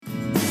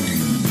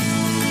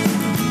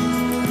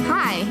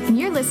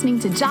listening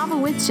to Java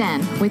with Jen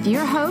with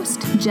your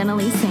host, Jenna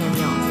Lee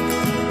Samuel.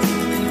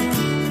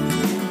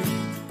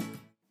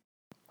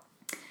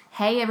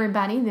 Hey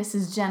everybody, this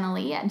is Jenna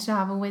Lee at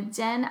Java with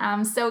Jen.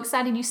 I'm so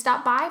excited you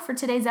stopped by for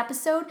today's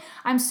episode.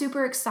 I'm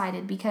super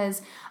excited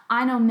because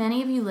I know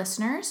many of you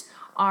listeners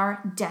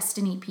are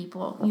destiny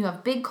people. You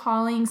have big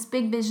callings,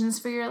 big visions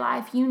for your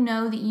life. You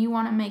know that you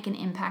want to make an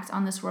impact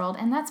on this world,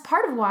 and that's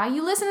part of why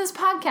you listen to this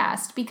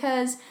podcast,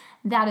 because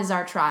that is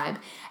our tribe.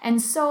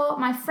 And so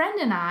my friend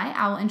and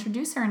I will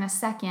introduce her in a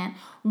second,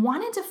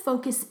 wanted to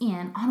focus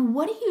in on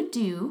what do you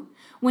do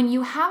when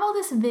you have all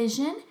this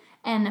vision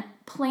and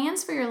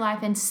plans for your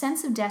life and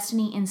sense of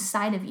destiny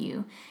inside of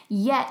you,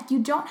 yet you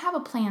don't have a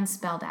plan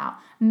spelled out.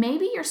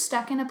 Maybe you're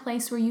stuck in a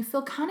place where you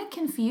feel kind of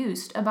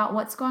confused about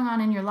what's going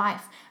on in your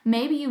life.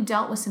 Maybe you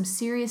dealt with some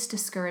serious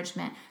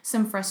discouragement,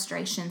 some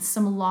frustration,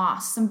 some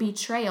loss, some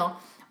betrayal.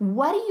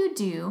 What do you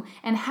do,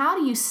 and how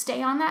do you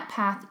stay on that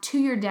path to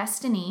your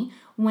destiny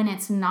when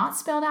it's not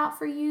spelled out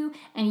for you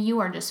and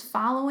you are just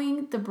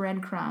following the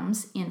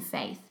breadcrumbs in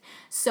faith?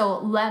 So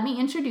let me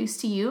introduce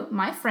to you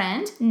my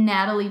friend,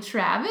 Natalie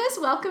Travis.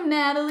 Welcome,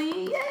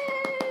 Natalie.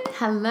 Yay!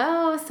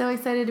 Hello. So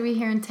excited to be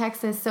here in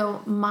Texas.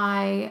 So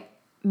my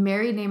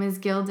married name is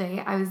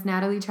Gilday. I was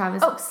Natalie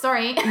Travis. Oh,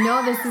 sorry.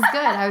 No, this is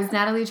good. I was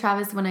Natalie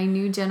Travis when I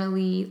knew Jenna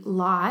Lee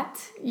Lott.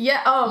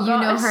 Yeah. Oh,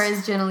 you know her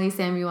as Jenna Lee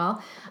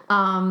Samuel.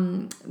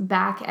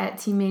 Back at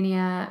Team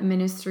Mania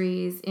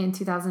Ministries in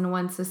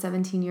 2001, so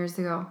 17 years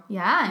ago.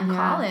 Yeah, in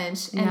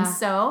college. And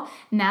so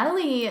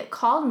Natalie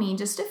called me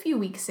just a few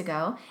weeks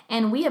ago,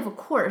 and we have, of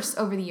course,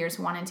 over the years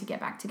wanted to get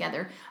back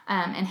together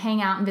and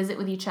hang out and visit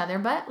with each other,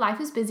 but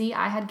life is busy.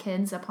 I had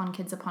kids upon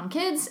kids upon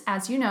kids,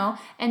 as you know,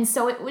 and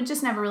so it would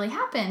just never really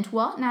happened.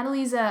 Well,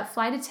 Natalie's a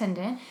flight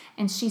attendant,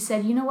 and she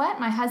said, you know what?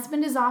 My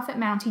husband is off at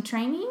Mountie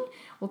training.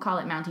 We'll call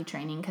it Mountie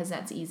training because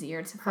that's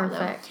easier to follow.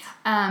 Perfect.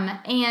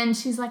 And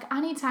she's like,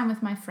 I need time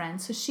with my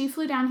friends. So she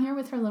flew down here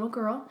with her little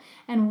girl,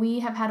 and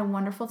we have had a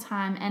wonderful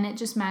time. And it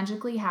just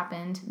magically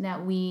happened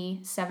that we,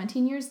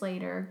 17 years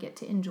later, get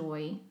to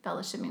enjoy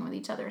fellowshipping with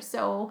each other.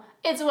 So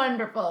it's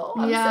wonderful.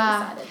 I'm so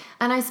excited.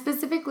 And I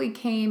specifically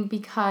came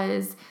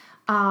because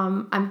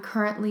I'm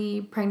currently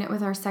pregnant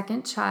with our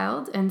second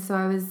child. And so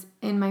I was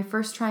in my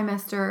first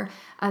trimester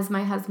as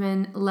my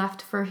husband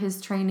left for his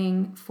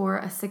training for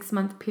a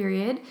 6-month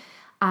period.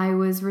 I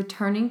was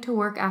returning to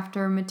work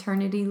after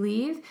maternity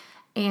leave,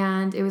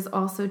 and it was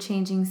also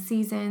changing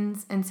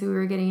seasons, and so we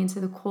were getting into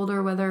the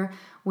colder weather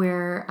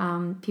where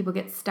people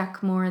get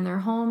stuck more in their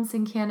homes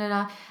in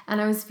Canada, and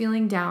I was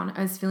feeling down.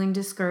 I was feeling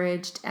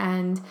discouraged,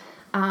 and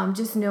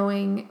just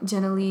knowing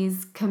Jenna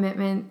Lee's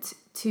commitment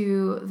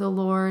to the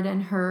Lord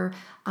and her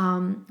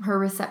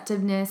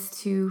receptiveness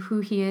to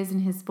who He is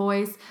and His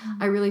voice,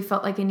 I really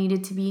felt like I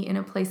needed to be in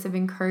a place of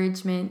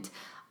encouragement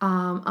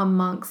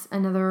amongst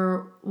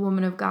another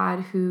woman of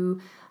God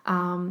who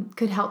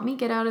could help me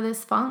get out of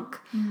this funk.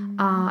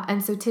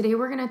 And so today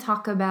we're going to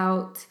talk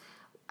about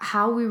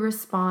how we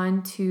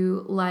respond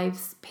to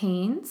life's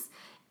pains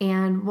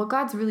and what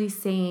God's really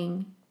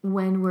saying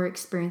when we're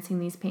experiencing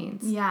these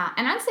pains. Yeah,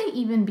 and I'd say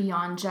even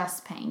beyond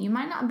just pain. You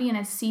might not be in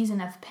a season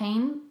of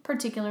pain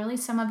particularly.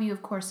 Some of you,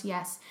 of course,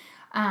 yes.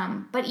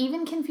 But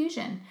even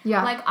confusion.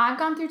 Yeah. Like I've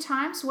gone through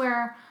times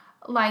where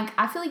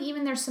I feel like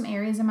even there's some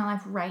areas in my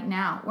life right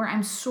now where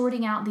I'm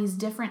sorting out these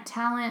different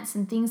talents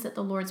and things that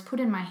the Lord's put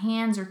in my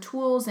hands, or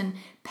tools and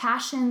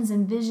passions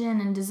and vision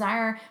and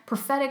desire,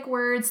 prophetic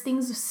words,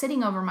 things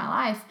sitting over my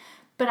life,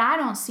 but I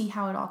don't see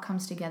how it all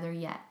comes together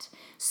yet.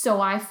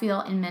 So I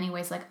feel in many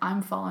ways like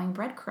I'm following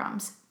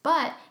breadcrumbs.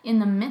 But in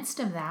the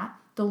midst of that,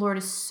 the Lord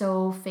is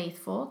so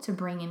faithful to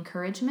bring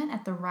encouragement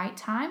at the right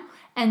time.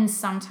 And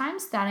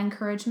sometimes that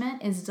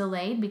encouragement is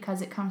delayed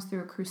because it comes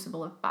through a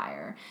crucible of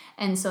fire.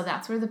 And so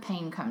that's where the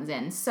pain comes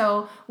in.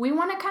 So we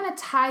want to kind of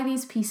tie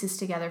these pieces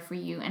together for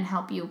you and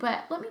help you.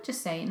 But let me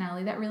just say,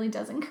 Natalie, that really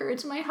does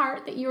encourage my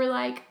heart that you were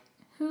like,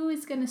 who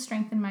is going to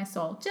strengthen my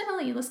soul? Jenna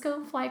Lee, let's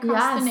go fly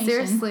across the nation.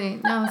 Seriously.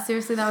 No,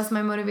 seriously, that was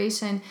my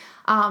motivation.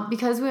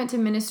 Because we went to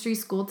ministry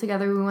school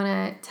together, we want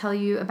to tell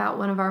you about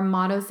one of our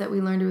mottos that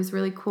we learned. It was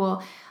really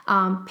cool.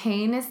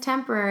 Pain is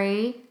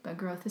temporary, but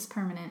growth is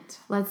permanent.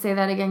 Let's say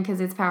that again because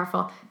it's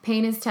powerful.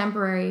 Pain is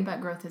temporary, but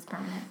growth is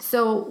permanent.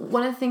 So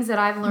one of the things that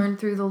I've learned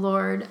through the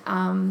Lord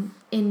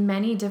in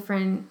many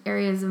different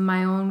areas of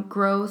my own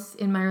growth,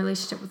 in my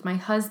relationship with my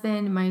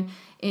husband,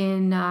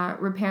 in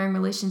repairing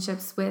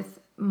relationships with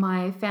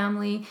my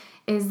family,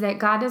 is that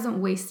God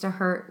doesn't waste a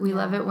hurt. We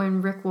love it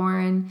when Rick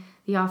Warren,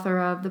 the author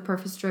of The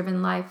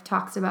Purpose-Driven Life,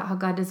 talks about how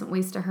God doesn't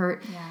waste a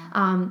hurt.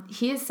 Yeah.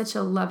 He is such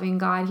a loving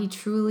God. He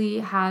truly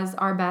has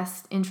our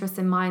best interests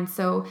in mind.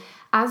 So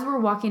as we're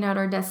walking out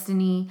our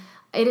destiny,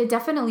 it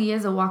definitely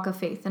is a walk of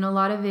faith. And a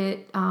lot of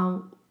it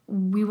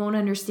we won't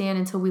understand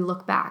until we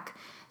look back.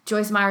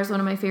 Joyce Myers,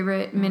 one of my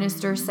favorite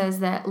ministers,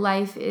 says that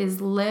life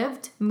is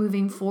lived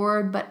moving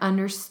forward, but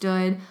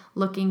understood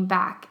looking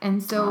back.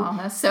 And so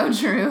that's so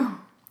true.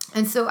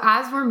 And so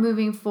as we're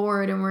moving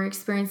forward and we're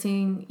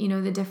experiencing,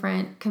 the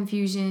different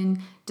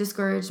confusion,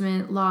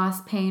 discouragement,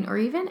 loss, pain, or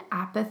even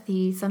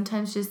apathy,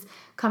 sometimes just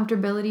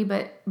comfortability,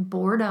 but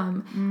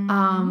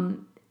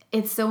boredom,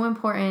 it's so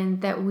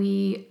important that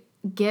we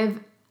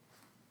give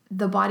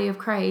the body of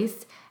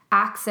Christ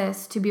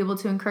access to be able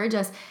to encourage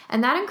us.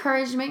 And that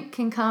encouragement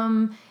can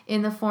come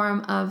in the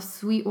form of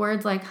sweet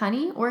words like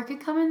honey, or it could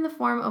come in the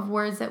form of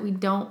words that we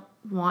don't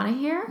want to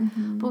hear,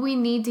 but we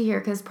need to hear,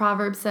 because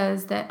Proverbs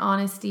says that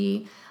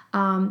honesty,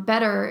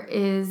 better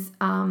is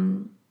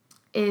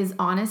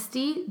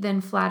honesty than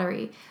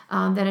flattery,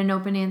 that an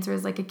open answer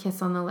is like a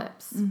kiss on the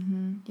lips.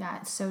 Yeah,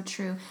 it's so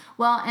true.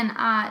 Well, and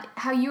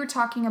how you were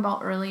talking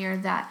about earlier,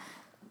 that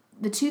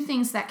the two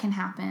things that can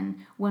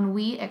happen when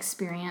we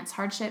experience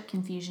hardship,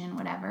 confusion,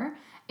 whatever,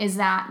 is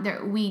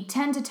that we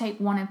tend to take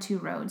one of two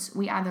roads.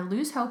 We either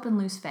lose hope and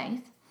lose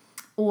faith,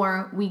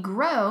 or we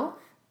grow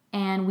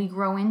and we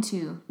grow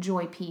into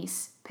joy,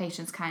 peace,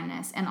 patience,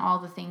 kindness, and all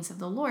the things of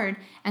the Lord.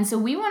 And so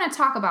we want to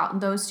talk about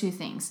those two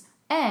things.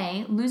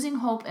 Losing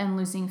hope and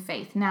losing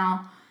faith.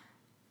 Now,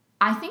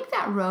 I think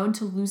that road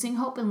to losing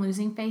hope and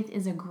losing faith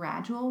is a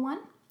gradual one.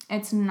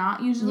 It's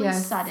not usually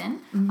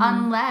sudden,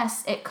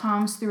 unless it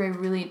comes through a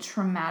really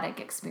traumatic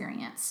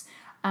experience.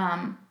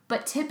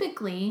 But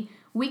typically,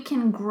 we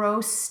can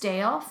grow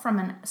stale from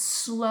a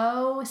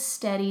slow,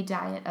 steady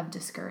diet of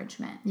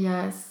discouragement.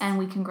 Yes. And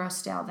we can grow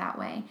stale that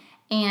way.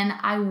 And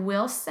I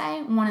will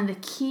say one of the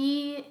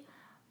key,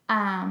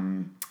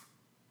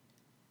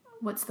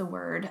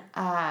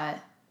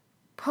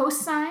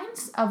 post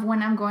signs of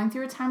when I'm going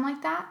through a time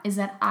like that is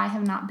that I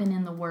have not been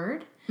in the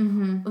Word,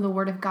 the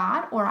Word of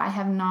God, or I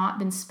have not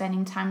been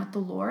spending time with the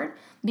Lord,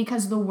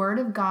 because the Word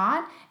of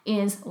God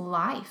is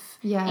life.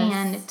 Yes.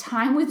 And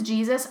time with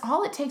Jesus,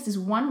 all it takes is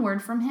one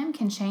word from Him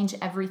can change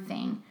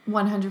everything.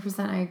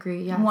 100% I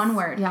agree. Yes. One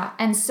word. Yeah.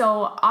 And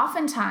so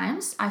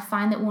oftentimes I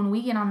find that when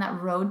we get on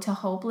that road to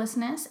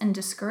hopelessness and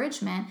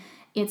discouragement,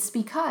 it's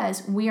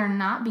because we are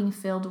not being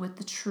filled with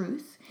the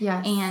truth.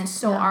 Yes. And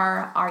so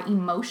our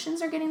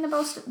emotions are getting the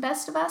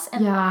best of us,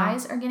 and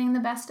lies are getting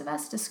the best of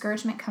us.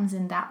 Discouragement comes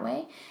in that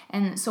way.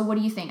 And so what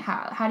do you think?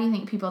 How do you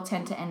think people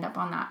tend to end up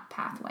on that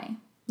pathway?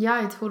 Yeah,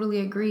 I totally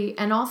agree.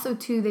 And also,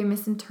 too, they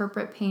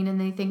misinterpret pain and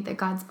they think that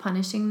God's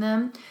punishing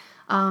them.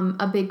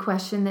 A big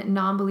question that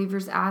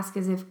non-believers ask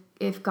is,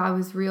 if God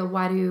was real,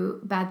 why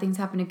do bad things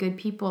happen to good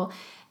people?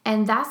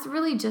 And that's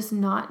really just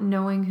not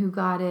knowing who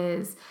God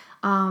is.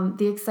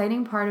 The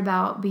exciting part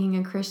about being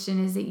a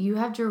Christian is that you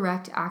have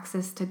direct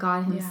access to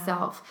God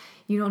Himself.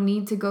 You don't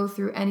need to go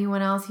through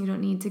anyone else. You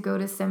don't need to go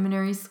to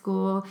seminary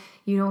school.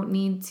 You don't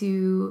need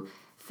to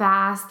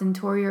fast and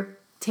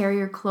tear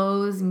your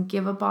clothes and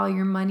give up all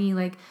your money.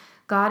 Like,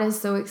 God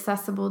is so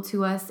accessible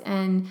to us.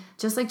 And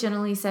just like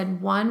Jenna Lee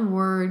said, one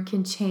word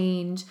can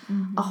change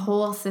a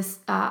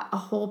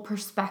whole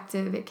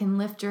perspective. It can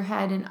lift your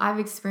head. And I've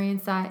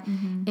experienced that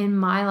in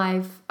my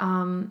life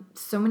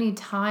so many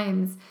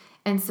times.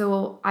 And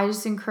so I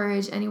just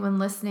encourage anyone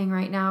listening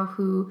right now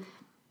who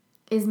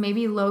is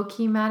maybe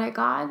low-key mad at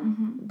God.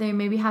 They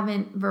maybe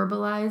haven't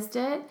verbalized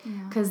it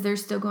because they're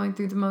still going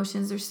through the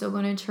motions. They're still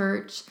going to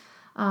church.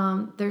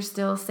 They're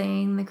still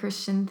saying the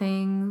Christian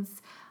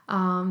things,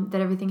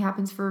 that everything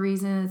happens for a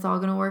reason. It's all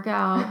going to work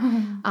out.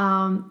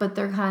 But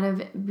they're kind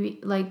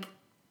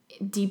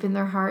of deep in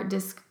their heart,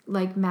 just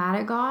like mad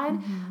at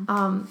God.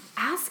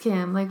 Ask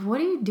Him, like,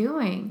 what are you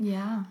doing?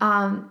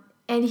 Yeah.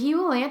 And He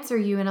will answer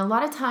you. And a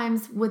lot of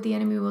times what the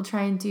enemy will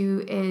try and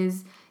do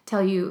is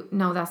tell you,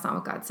 no, that's not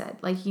what God said.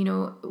 Like,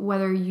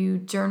 whether you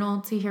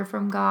journal to hear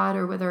from God,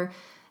 or whether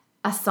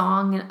a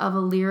song of a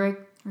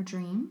lyric, or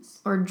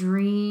dreams,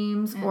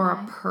 or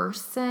a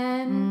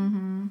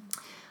person.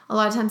 A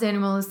lot of times the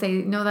enemy will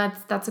say, no,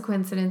 that's a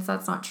coincidence.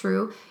 That's not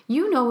true.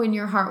 You know in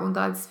your heart when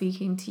God's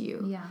speaking to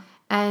you. Yeah.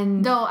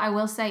 And though I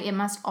will say it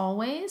must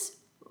always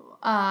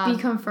be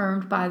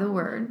confirmed by the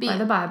Word, by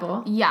the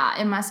Bible. Yeah,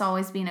 it must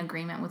always be in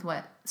agreement with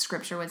what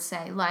Scripture would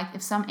say. Like,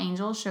 if some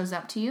angel shows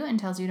up to you and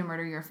tells you to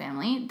murder your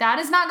family, that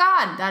is not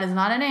God. That is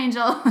not an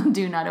angel.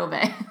 Do not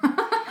obey.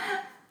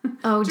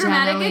 Oh,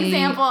 dramatic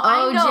example.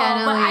 I know,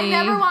 but I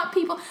never want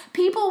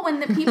people when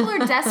the people are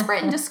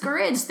desperate and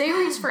discouraged, they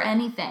reach for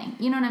anything.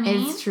 You know what I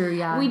mean? It's true,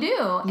 yeah. We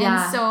do.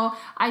 Yeah. And so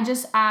I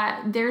just,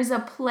 there's a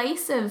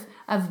place of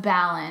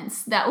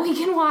balance that we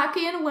can walk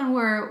in when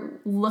we're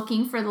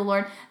looking for the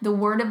Lord. The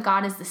Word of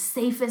God is the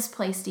safest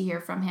place to hear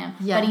from Him.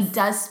 Yes. But He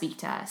does speak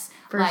to us.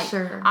 For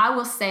sure. I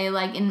will say,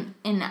 like,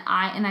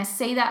 I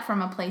say that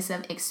from a place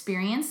of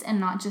experience, and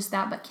not just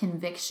that, but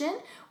conviction.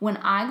 When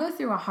I go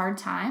through a hard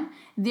time,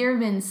 there have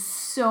been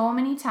so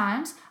many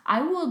times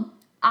I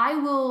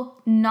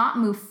will not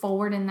move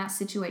forward in that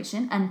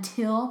situation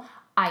until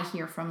I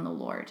hear from the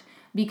Lord.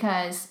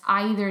 Because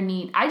I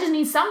just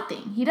need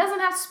something. He doesn't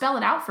have to spell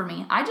it out for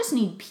me. I just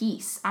need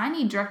peace. I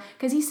need direct,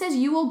 because He says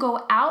you will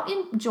go out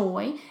in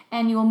joy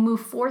and you will move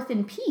forth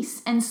in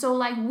peace. And so,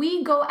 like,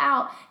 we go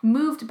out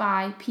moved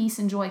by peace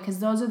and joy, because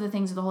those are the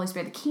things of the Holy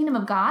Spirit. The kingdom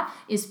of God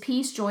is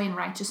peace, joy, and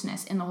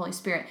righteousness in the Holy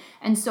Spirit.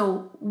 And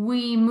so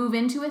we move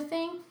into a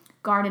thing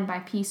guarded by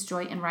peace,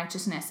 joy, and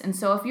righteousness. And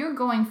so if you're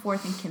going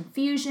forth in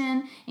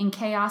confusion, in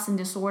chaos and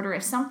disorder,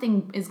 if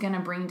something is going to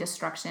bring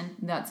destruction,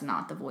 that's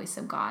not the voice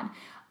of God.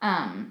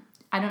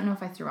 I don't know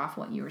if I threw off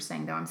what you were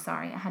saying, though. I'm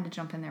sorry. I had to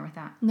jump in there with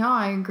that. No,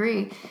 I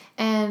agree.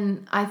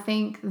 And I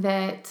think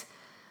that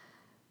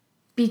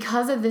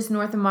because of this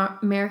North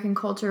American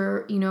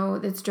culture,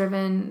 that's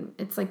driven,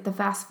 it's like the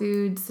fast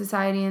food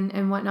society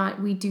and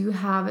whatnot, we do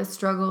have a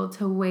struggle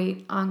to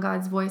wait on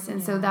God's voice.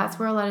 And so that's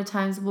where a lot of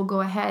times we'll go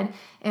ahead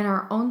in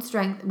our own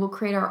strength, we'll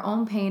create our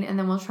own pain, and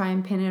then we'll try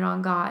and pin it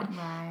on God.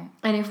 Right.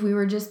 And if we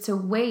were just to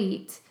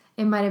wait,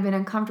 it might have been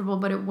uncomfortable,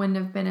 but it wouldn't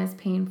have been as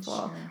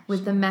painful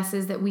with the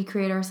messes that we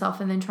create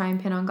ourselves and then try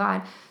and pin on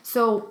God.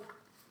 So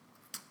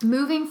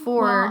moving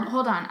forward. Well,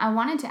 hold on. I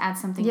wanted to add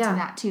something to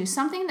that too.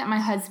 Something that my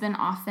husband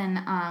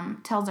often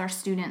tells our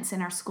students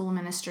in our school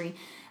ministry,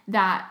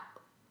 that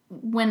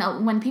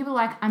when people are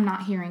like, I'm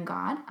not hearing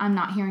God.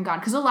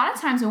 Because a lot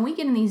of times when we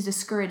get in these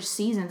discouraged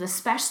seasons,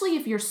 especially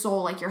if your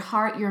soul, like your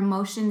heart, your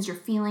emotions, your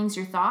feelings,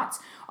 your thoughts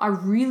are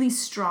really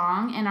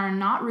strong and are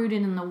not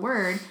rooted in the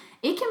Word,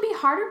 it can be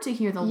harder to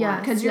hear the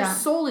Lord because your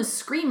soul is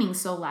screaming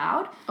so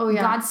loud. Oh,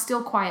 yeah. God's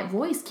still quiet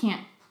voice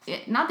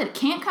not that it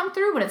can't come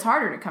through, but it's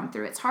harder to come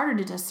through. It's harder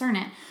to discern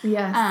it.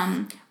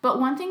 Yes. But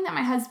one thing that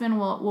my husband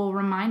will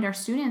remind our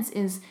students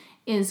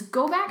is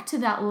go back to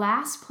that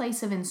last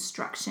place of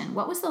instruction.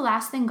 What was the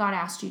last thing God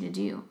asked you to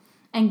do?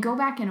 And go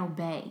back and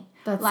obey.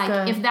 That's like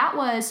good. If that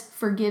was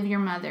forgive your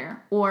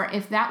mother, or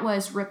if that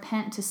was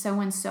repent to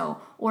so-and-so,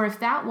 or if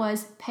that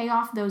was pay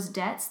off those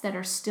debts that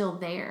are still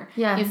there.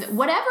 Yes.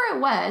 Whatever it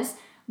was,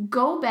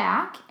 go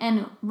back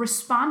and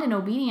respond in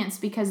obedience,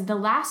 because the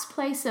last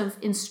place of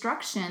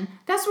instruction,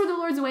 that's where the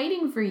Lord's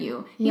waiting for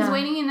you. He's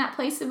waiting in that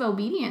place of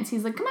obedience.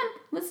 He's like, come on,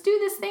 let's do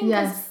this thing.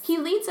 Because He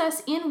leads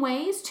us in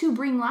ways to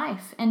bring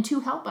life and to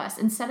help us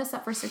and set us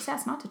up for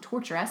success, not to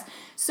torture us.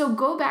 So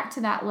go back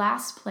to that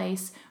last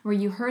place where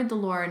you heard the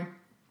Lord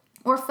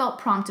or felt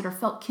prompted or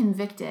felt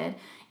convicted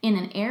in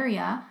an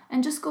area,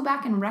 and just go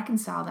back and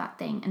reconcile that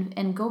thing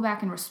and go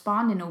back and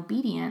respond in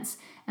obedience.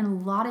 And a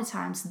lot of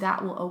times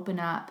that will open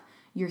up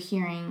your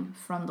hearing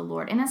from the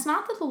Lord. And it's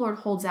not that the Lord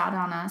holds out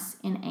on us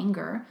in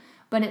anger,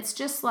 but it's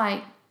just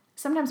like,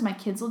 sometimes my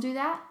kids will do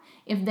that.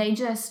 If they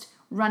just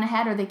run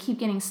ahead or they keep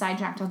getting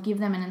sidetracked, I'll give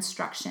them an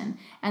instruction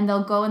and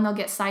they'll go and they'll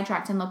get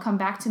sidetracked and they'll come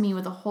back to me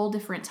with a whole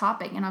different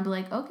topic. And I'll be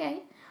like,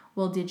 okay,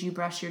 well, did you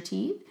brush your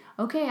teeth?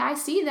 Okay, I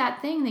see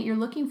that thing that you're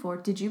looking for.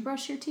 Did you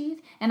brush your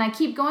teeth? And I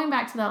keep going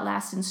back to that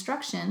last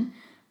instruction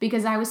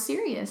because I was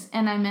serious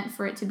and I meant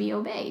for it to be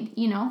obeyed,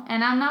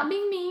 and I'm not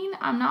being mean.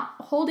 I'm not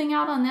holding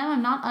out on them.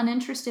 I'm not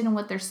uninterested in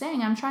what they're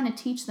saying. I'm trying to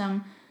teach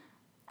them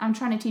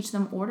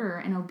order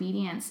and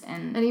obedience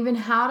and even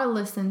how to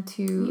listen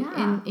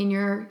to, in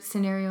your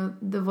scenario,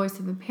 the voice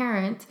of a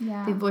parent,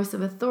 the voice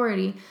of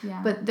authority. Yeah.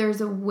 But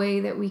there's a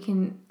way that we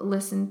can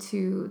listen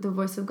to the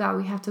voice of God.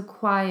 We have to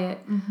quiet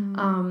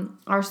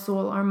our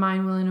soul, our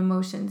mind, will, and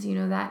emotions,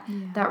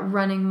 that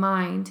running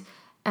mind.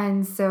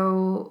 And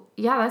so,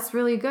 that's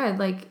really good.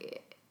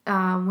 Like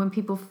when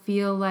people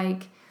feel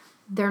like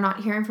they're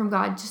not hearing from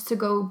God, just to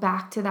go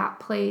back to that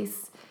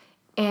place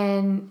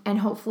and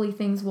hopefully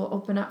things will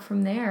open up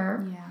from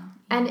there. Yeah.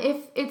 And if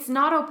it's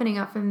not opening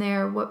up from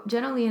there, what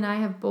Jenna-Lee and I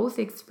have both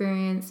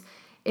experienced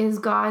is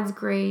God's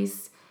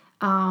grace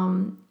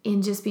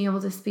in just being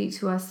able to speak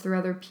to us through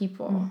other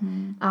people.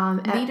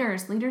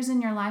 Mm-hmm. Leaders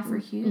in your life are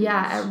huge.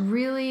 Yeah, at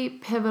really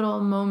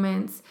pivotal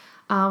moments,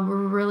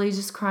 we're really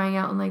just crying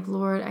out and like,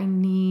 Lord, I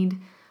need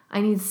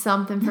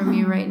something from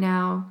you right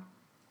now.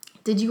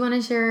 Did you want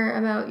to share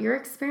about your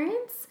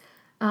experience?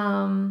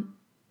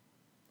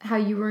 How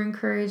you were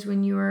encouraged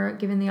when you were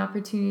given the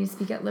opportunity to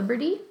speak at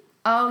Liberty?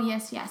 Oh,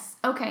 yes.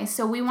 Okay,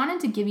 so we wanted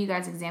to give you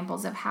guys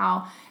examples of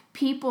how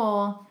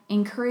people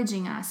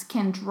encouraging us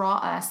can draw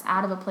us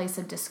out of a place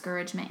of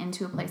discouragement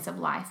into a place of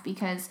life,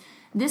 because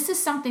this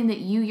is something that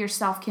you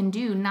yourself can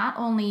do. Not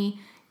only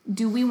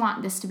do we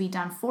want this to be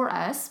done for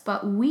us,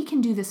 but we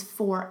can do this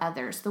for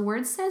others. The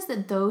word says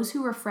that those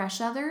who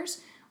refresh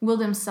others will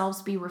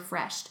themselves be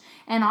refreshed.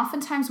 And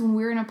oftentimes when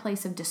we're in a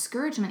place of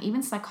discouragement,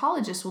 even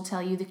psychologists will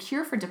tell you the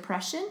cure for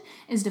depression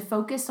is to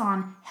focus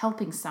on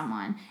helping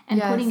someone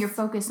and putting your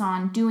focus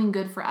on doing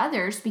good for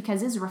others,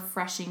 because it's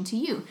refreshing to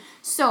you.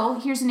 So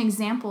here's an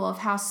example of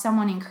how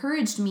someone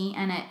encouraged me,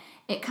 and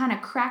it kind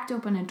of cracked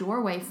open a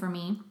doorway for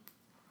me.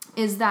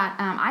 Is that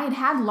I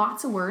had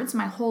lots of words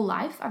my whole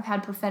life. I've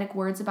had prophetic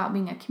words about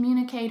being a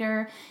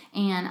communicator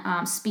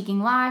and speaking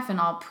life, and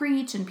I'll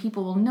preach and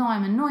people will know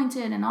I'm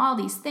anointed and all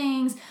these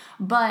things.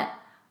 But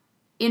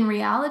in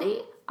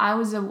reality, I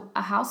was a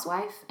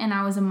housewife and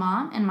I was a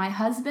mom, and my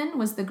husband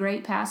was the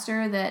great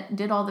pastor that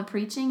did all the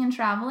preaching and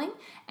traveling,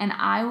 and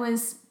I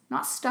was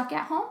not stuck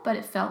at home, but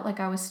it felt like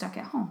I was stuck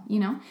at home,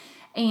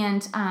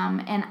 And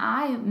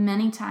I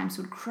many times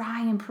would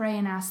cry and pray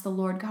and ask the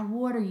Lord, God,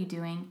 what are you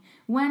doing?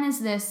 When is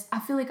this? I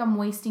feel like I'm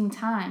wasting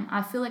time.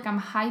 I feel like I'm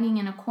hiding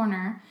in a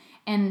corner,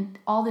 and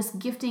all this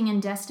gifting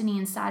and destiny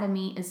inside of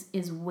me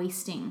is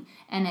wasting,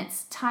 and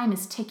time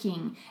is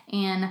ticking,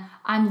 and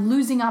I'm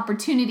losing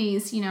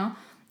opportunities,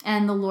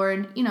 And the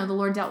Lord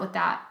dealt with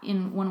that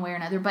in one way or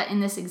another. But in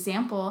this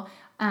example,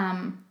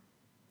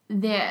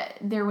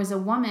 there was a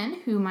woman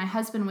who my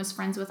husband was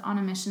friends with on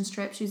a missions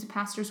trip. She was a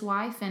pastor's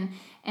wife,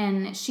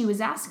 and she was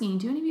asking,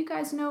 do any of you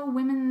guys know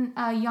women,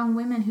 young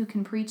women who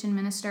can preach and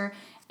minister?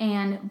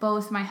 And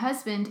both my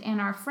husband and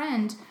our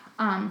friend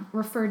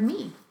referred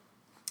me.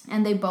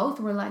 And they both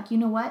were like, you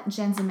know what?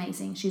 Jen's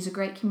amazing. She's a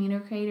great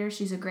communicator.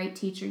 She's a great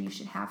teacher. You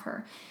should have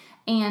her.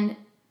 And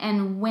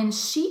when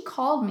she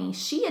called me,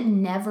 she had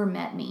never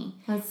met me.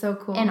 That's so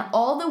cool. And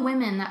all the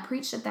women that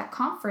preached at that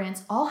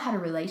conference all had a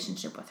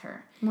relationship with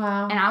her.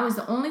 Wow. And I was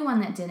the only one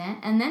that didn't.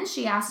 And then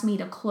she asked me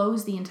to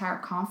close the entire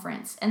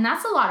conference. And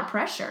that's a lot of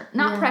pressure.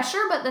 Not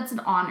pressure, but that's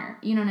an honor.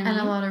 You know what I mean? And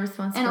a lot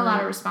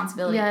of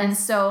responsibility. Yes. Yes. And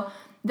so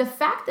the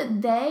fact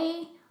that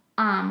they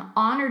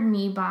honored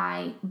me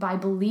by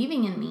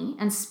believing in me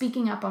and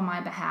speaking up on my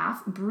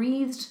behalf,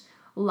 breathed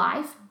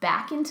life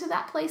back into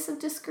that place of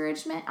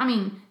discouragement. I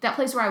mean, that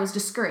place where I was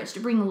discouraged, to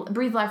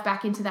breathe life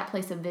back into that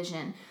place of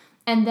vision.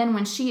 And then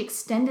when she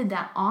extended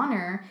that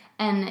honor,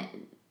 and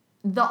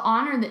the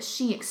honor that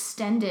she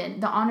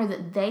extended, the honor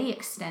that they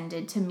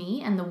extended to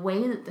me, and the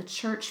way that the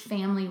church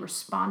family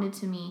responded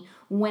to me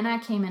when I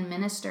came and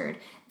ministered,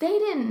 they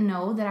didn't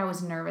know that I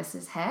was nervous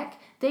as heck.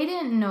 They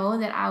didn't know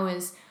that I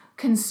was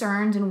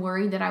concerned and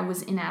worried that I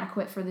was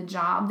inadequate for the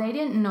job. They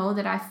didn't know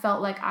that I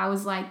felt like I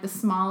was like the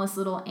smallest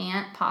little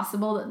ant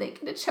possible that they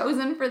could have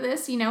chosen for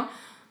this,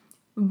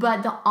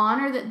 But the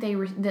honor that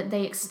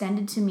they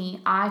extended to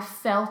me, I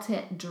felt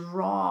it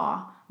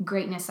draw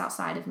greatness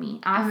outside of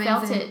me. I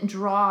felt it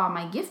draw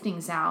my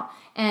giftings out.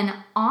 And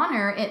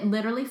honor, it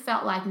literally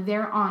felt like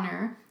their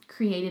honor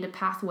created a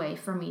pathway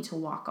for me to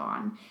walk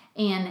on.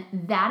 And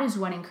that is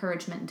what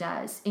encouragement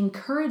does.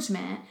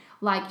 Encouragement,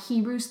 like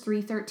Hebrews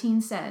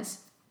 3:13 says,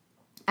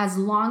 as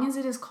long as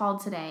it is called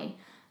today,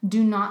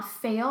 do not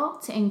fail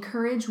to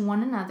encourage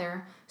one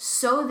another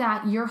so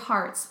that your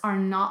hearts are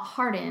not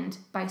hardened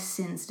by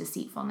sin's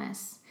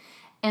deceitfulness.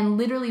 And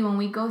literally, when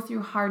we go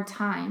through hard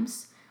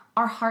times,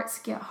 our hearts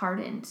get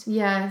hardened.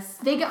 Yes.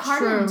 They get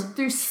hardened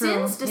through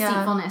sin's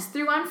deceitfulness,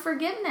 through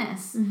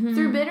unforgiveness,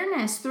 through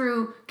bitterness,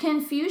 through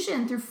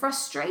confusion, through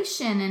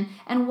frustration.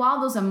 And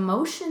while those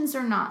emotions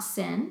are not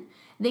sin,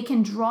 they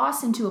can draw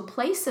us into a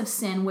place of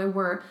sin where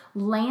we're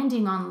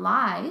landing on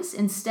lies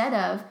instead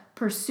of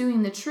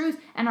pursuing the truth,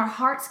 and our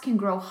hearts can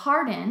grow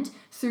hardened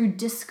through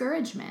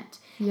discouragement.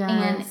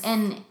 Yes.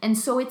 And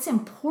so it's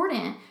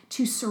important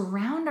to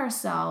surround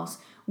ourselves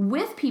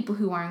with people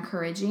who are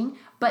encouraging,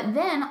 but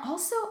then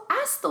also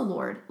ask the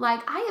Lord.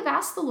 Like I have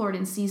asked the Lord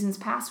in seasons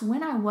past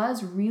when I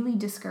was really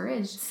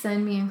discouraged.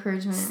 Send me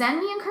encouragement. Send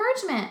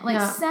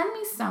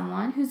me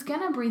someone who's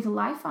going to breathe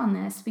life on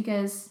this,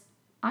 because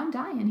I'm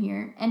dying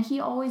here. And he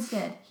always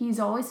did. He's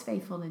always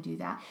faithful to do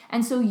that.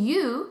 And so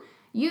you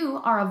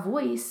are a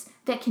voice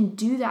that can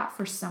do that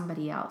for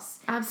somebody else.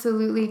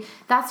 Absolutely.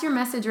 That's your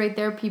message right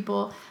there,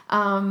 people.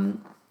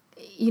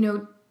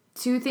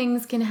 Two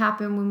things can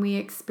happen when we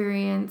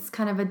experience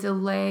kind of a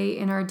delay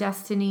in our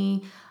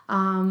destiny,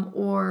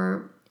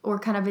 or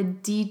kind of a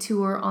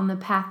detour on the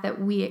path that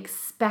we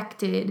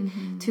expected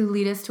to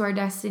lead us to our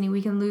destiny.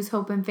 We can lose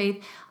hope and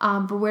faith.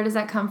 But where does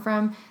that come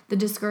from? The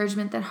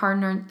discouragement that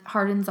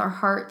hardens our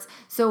hearts.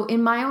 So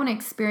in my own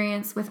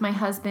experience with my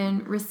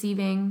husband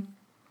receiving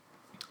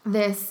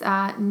this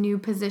new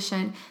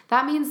position,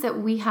 that means that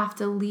we have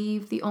to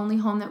leave the only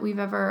home that we've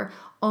ever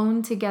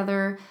owned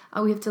together.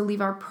 We have to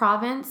leave our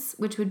province,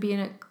 which would be an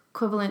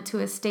equivalent to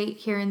a state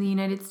here in the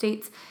United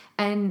States,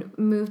 and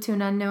move to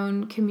an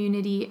unknown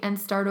community and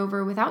start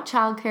over without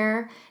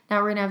childcare.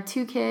 Now we're gonna have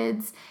 2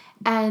 kids.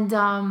 And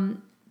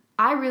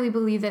I really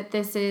believe that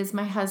this is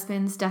my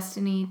husband's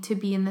destiny to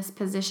be in this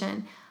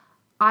position.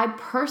 I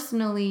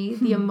personally,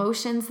 the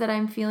emotions that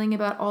I'm feeling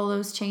about all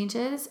those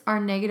changes are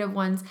negative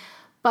ones.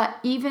 But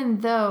even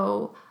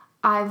though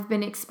I've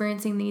been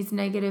experiencing these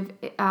negative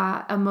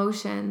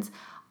emotions,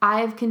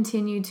 I've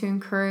continued to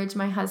encourage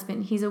my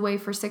husband. He's away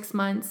for 6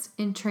 months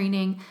in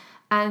training.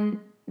 And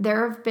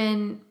there have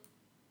been,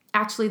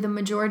 actually, the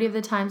majority of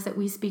the times that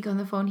we speak on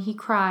the phone, he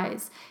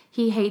cries.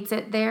 He hates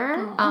it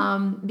there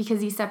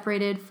because he's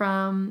separated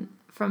from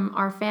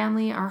our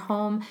family, our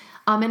home.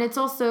 And it's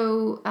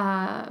also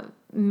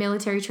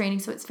military training,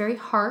 so it's very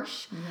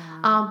harsh.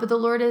 Yeah. But the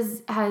Lord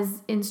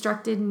has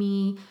instructed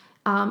me,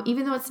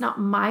 even though it's not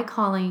my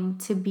calling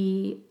to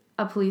be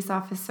a police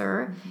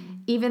officer,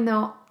 even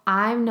though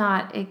I'm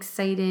not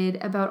excited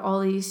about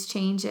all these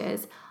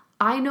changes,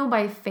 I know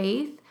by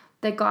faith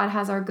that God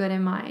has our good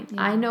in mind.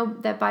 Yeah. I know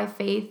that by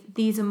faith,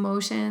 these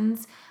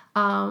emotions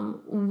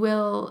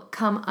will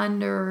come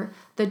under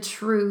the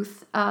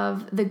truth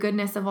of the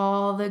goodness of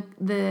all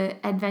the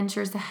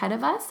adventures ahead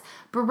of us.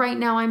 But right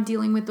now I'm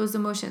dealing with those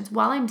emotions.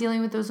 While I'm dealing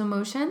with those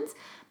emotions,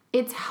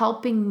 it's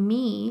helping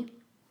me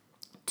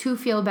to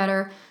feel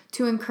better,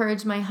 to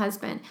encourage my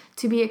husband,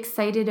 to be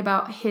excited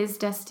about his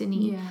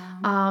destiny.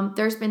 Yeah.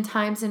 There's been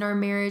times in our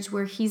marriage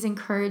where he's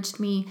encouraged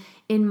me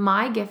in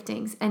my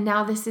giftings, and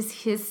now this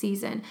is his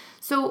season.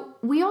 So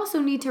we also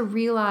need to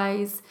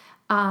realize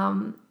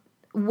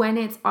when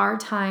it's our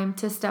time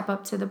to step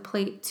up to the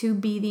plate to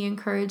be the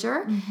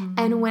encourager,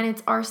 and when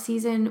it's our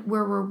season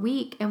where we're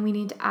weak and we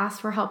need to ask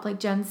for help, like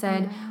Jen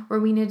said, where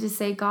we need to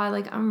say, God,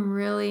 like, I'm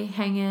really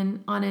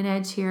hanging on an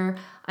edge here.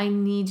 I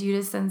need you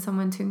to send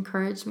someone to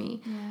encourage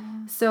me.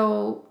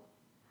 So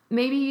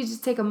maybe you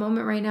just take a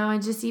moment right now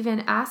and just even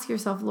ask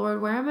yourself,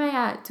 Lord, where am I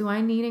at? Do I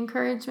need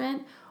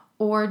encouragement,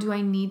 or do I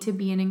need to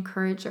be an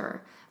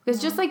encourager?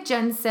 Because just like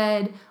Jen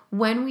said,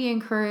 when we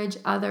encourage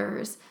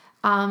others,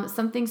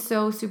 something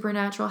so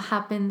supernatural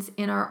happens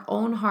in our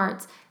own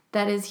hearts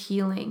that is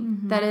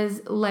healing, that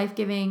is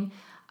life-giving.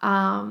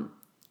 And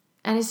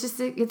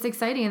it's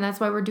exciting. And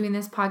that's why we're doing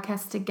this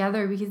podcast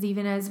together, because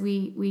even as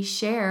we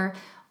share,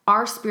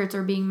 our spirits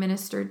are being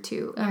ministered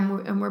to,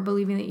 and we're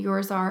believing that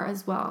yours are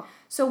as well.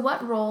 So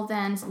what role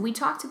then, we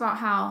talked about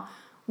how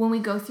when we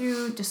go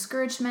through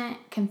discouragement,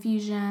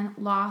 confusion,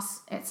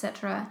 loss,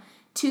 etc.,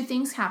 two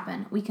things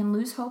happen. We can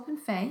lose hope and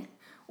faith,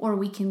 or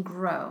we can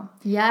grow.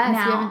 Yes,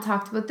 now, we haven't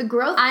talked about the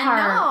growth part. I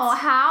know.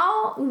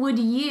 How would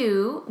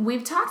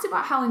we've talked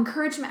about how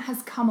encouragement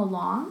has come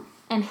along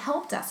and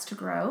helped us to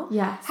grow.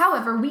 Yes.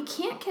 However, we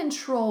can't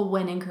control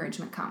when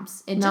encouragement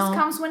comes. It just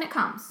comes when it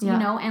comes, you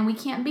know, and we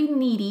can't be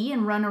needy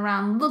and run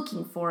around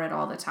looking for it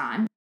all the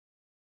time.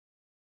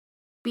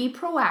 Be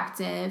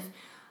proactive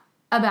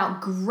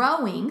about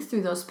growing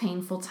through those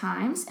painful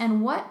times,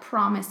 and what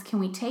promise can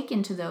we take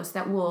into those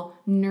that will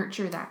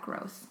nurture that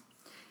growth?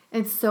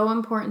 It's so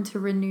important to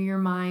renew your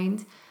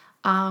mind,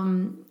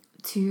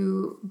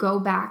 to go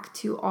back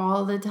to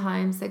all the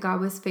times that God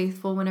was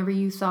faithful whenever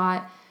you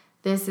thought,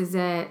 this is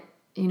it.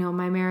 You know,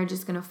 my marriage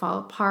is going to fall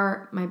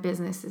apart. My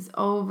business is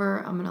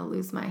over. I'm going to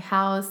lose my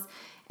house.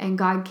 And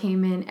God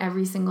came in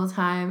every single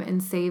time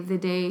and saved the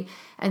day.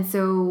 And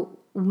so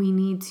we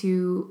need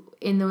to,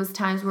 in those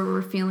times where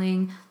we're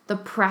feeling the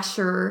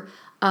pressure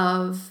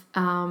of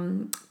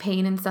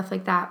pain and stuff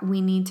like that, we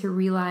need to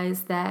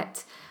realize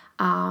that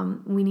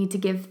we need to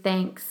give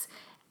thanks.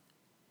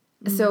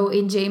 So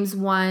in James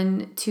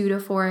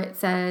 1:2-4, it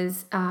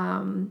says,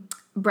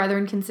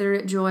 brethren, consider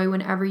it joy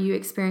whenever you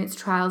experience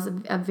trials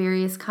of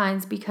various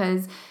kinds,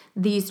 because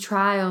these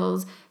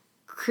trials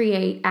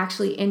create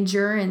actually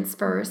endurance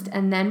first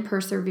and then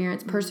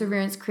perseverance.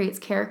 Perseverance creates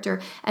character.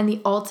 And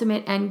the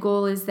ultimate end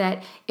goal is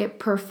that it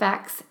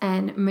perfects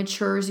and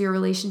matures your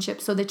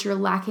relationship so that you're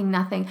lacking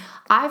nothing.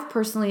 I've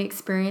personally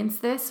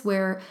experienced this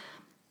where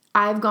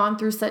I've gone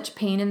through such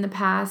pain in the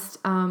past.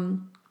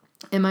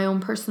 In my own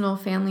personal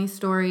family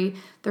story,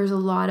 there's a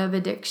lot of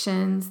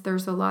addictions,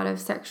 there's a lot of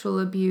sexual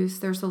abuse,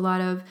 there's a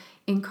lot of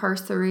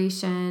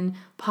incarceration,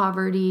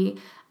 poverty,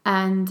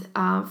 and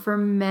for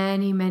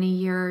many, many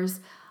years,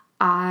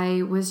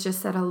 I was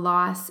just at a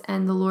loss,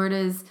 and the Lord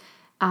has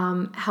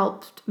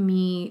helped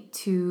me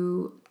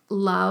to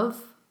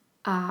love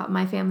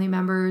my family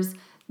members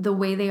the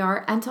way they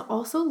are and to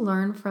also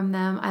learn from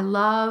them.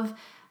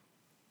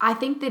 I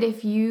think that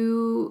if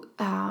you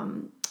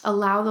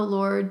allow the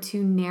Lord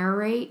to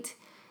narrate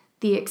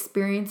the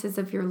experiences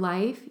of your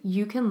life,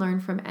 you can learn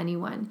from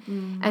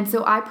anyone. And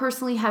so I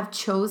personally have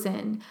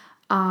chosen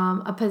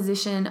a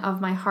position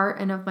of my heart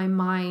and of my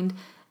mind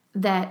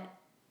that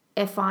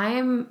if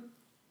I'm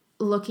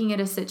looking at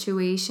a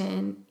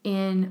situation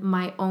in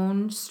my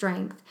own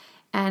strength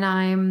and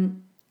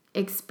I'm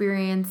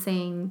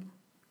experiencing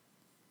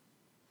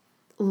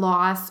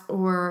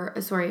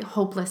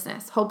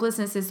hopelessness.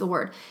 Hopelessness is the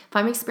word. If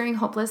I'm experiencing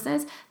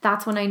hopelessness,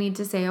 that's when I need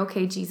to say,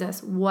 okay,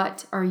 Jesus,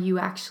 what are you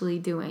actually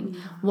doing?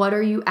 What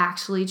are you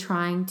actually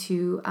trying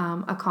to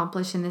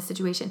accomplish in this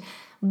situation?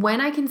 When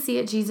I can see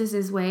it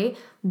Jesus' way,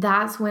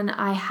 that's when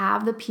I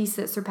have the peace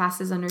that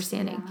surpasses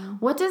understanding.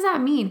 What does that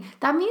mean?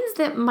 That means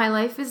that my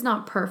life is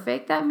not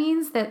perfect. That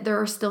means that there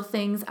are still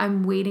things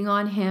I'm waiting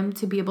on Him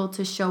to be able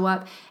to show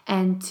up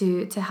and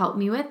to help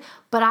me with.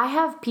 But I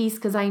have peace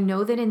because I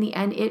know that in the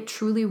end, it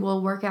truly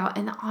will work out.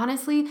 And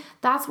honestly,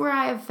 that's where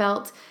I have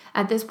felt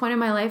at this point in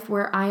my life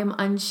where I am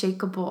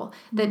unshakable.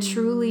 That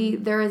truly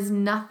there is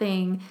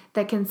nothing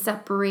that can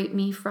separate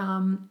me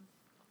from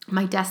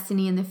my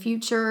destiny in the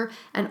future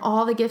and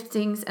all the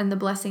giftings and the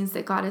blessings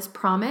that God has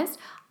promised.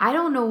 I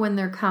don't know when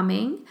they're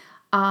coming.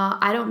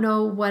 I don't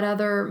know what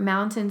other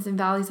mountains and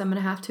valleys I'm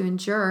going to have to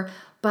endure,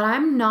 but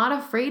I'm not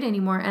afraid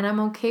anymore. And I'm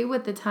okay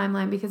with the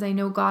timeline because I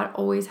know God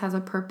always has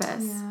a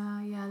purpose.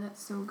 Yeah,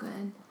 that's so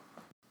good.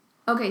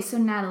 Okay, so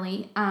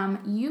Natalie,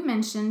 you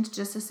mentioned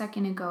just a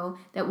second ago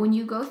that when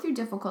you go through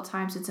difficult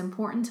times, it's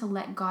important to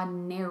let God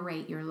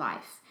narrate your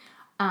life.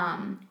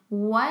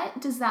 What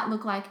does that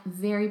look like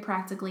very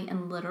practically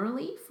and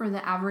literally for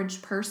the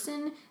average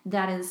person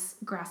that is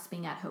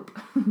grasping at hope?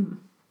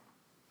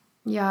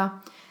 Yeah.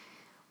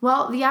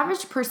 Well, the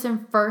average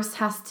person first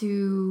has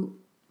to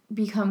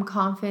become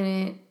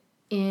confident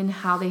in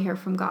how they hear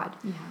from God.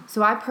 Yeah.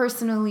 So I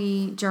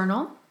personally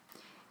journal.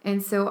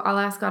 And so I'll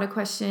ask God a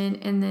question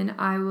and then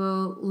I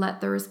will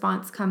let the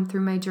response come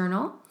through my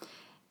journal.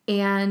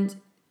 And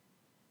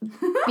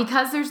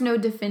because there's no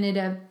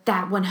definitive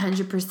that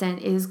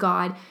 100% is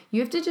God, you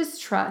have to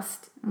just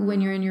trust when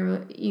you're in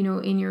your,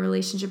 in your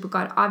relationship with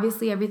God.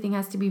 Obviously, everything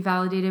has to be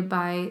validated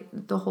by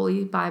the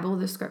Holy Bible,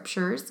 the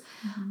scriptures.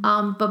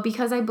 But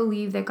because I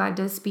believe that God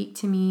does speak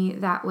to me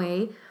that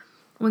way,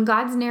 when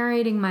God's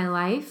narrating my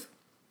life,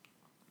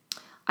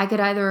 I could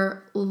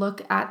either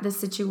look at the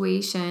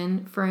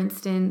situation, for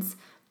instance,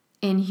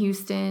 in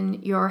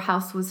Houston, your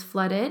house was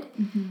flooded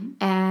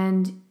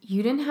and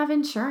you didn't have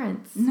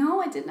insurance.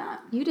 No, I did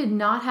not. You did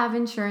not have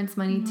insurance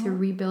money to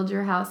rebuild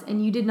your house,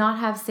 and you did not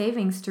have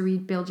savings to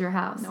rebuild your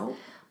house. Nope.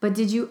 But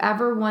did you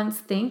ever once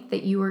think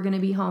that you were going to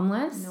be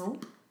homeless?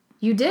 Nope.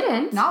 You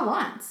didn't? Not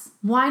once.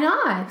 Why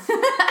not?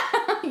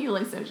 You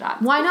look so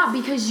shocked. Why not?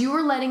 Because you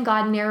were letting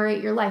God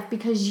narrate your life,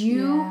 because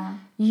you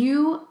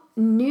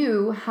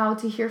knew how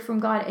to hear from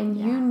God, and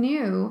you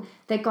knew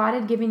that God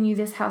had given you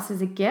this house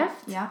as a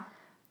gift. Yeah.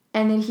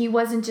 And that he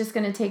wasn't just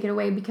going to take it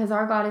away, because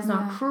our God is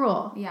not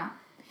cruel. Yeah.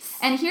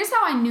 And here's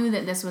how I knew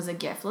that this was a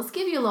gift. Let's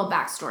give you a little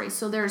backstory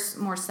so there's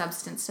more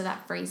substance to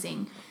that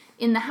phrasing.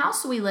 In the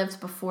house we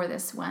lived before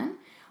this one,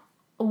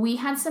 we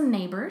had some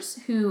neighbors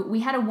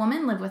we had a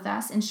woman live with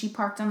us, and she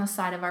parked on the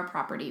side of our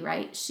property,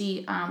 right?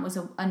 She was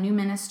a new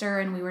minister,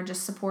 and we were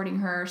just supporting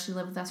her. She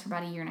lived with us for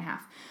about a year and a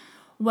half.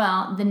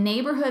 Well, the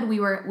neighborhood, we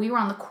were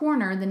on the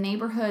corner, the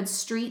neighborhood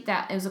street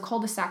that it was a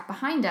cul-de-sac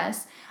behind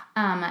us.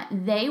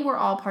 They were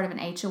all part of an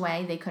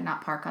HOA. They could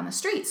not park on the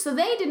street. So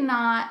they did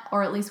not,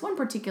 or at least one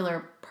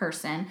particular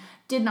person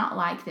did not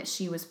like that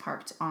she was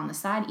parked on the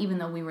side, even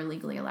though we were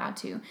legally allowed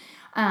to.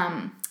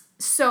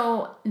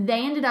 So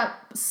they ended up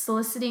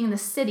soliciting the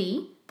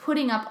city,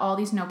 putting up all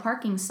these no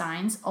parking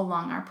signs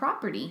along our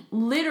property,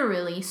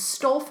 literally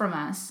stole from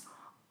us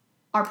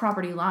our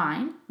property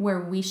line where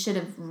we should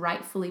have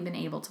rightfully been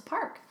able to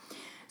park.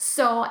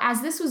 So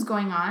as this was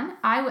going on,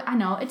 I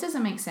know it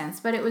doesn't make sense,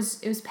 but it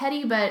was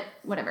petty, but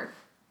whatever.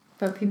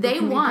 But people They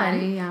can be won,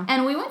 petty, yeah.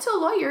 and we went to a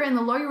lawyer, and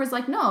the lawyer was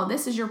like, no,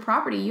 this is your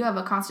property. You have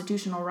a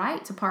constitutional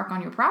right to park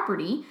on your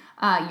property.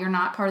 You're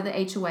not part of the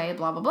HOA,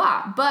 blah, blah,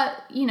 blah.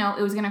 But,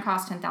 it was going to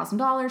cost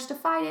 $10,000 to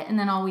fight it, and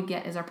then all we'd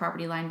get is our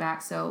property line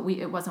back, so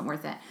it wasn't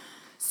worth it.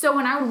 So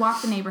when I would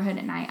walk the neighborhood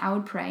at night, I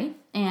would pray,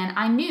 and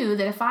I knew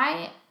that if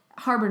I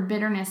harbored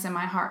bitterness in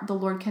my heart, the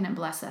Lord couldn't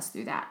bless us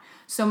through that.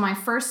 So my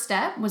first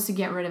step was to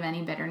get rid of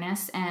any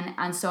bitterness.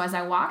 And so as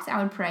I walked,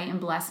 I would pray and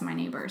bless my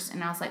neighbors.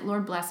 And I was like,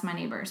 Lord, bless my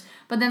neighbors.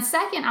 But then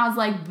second, I was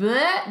like,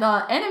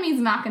 the enemy's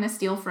not going to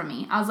steal from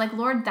me. I was like,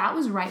 Lord, that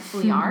was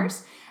rightfully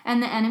ours.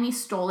 And the enemy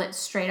stole it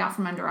straight out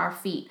from under our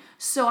feet.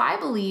 So I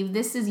believe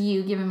this is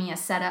you giving me a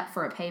setup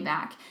for a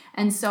payback.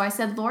 And so I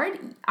said, Lord,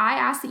 I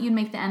ask that you'd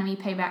make the enemy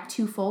pay back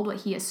twofold what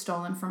he has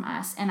stolen from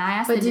us. And I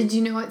asked But did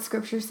you know what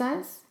scripture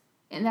says?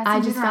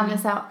 I just found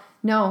this out.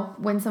 No,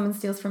 when someone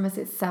steals from us,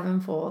 it's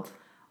sevenfold.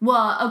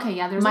 Well, okay,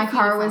 yeah. There's my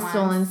car was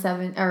stolen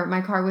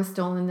my car was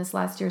stolen this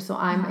last year, so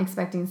I'm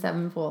expecting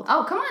sevenfold.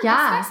 Oh, come on,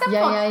 yeah,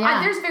 sevenfold.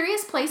 Yeah. There's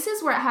various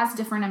places where it has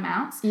different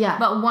amounts. Yeah,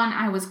 but one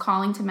I was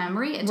calling to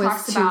memory. It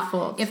talks about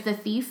twofold. If the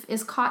thief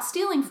is caught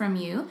stealing from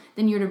you,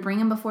 then you're to bring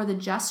him before the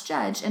just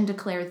judge and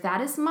declare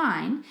that is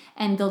mine,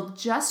 and the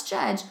just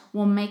judge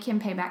will make him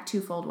pay back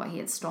twofold what he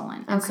had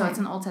stolen. And so it's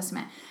in the Old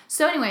Testament.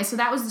 So anyway, so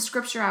that was the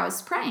scripture I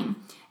was praying.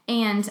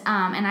 And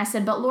I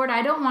said, but Lord,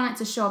 I don't want it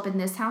to show up in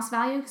this house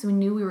value because we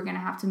knew we were going to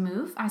have to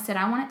move. I said,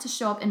 I want it to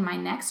show up in my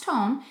next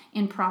home,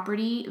 in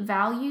property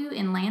value,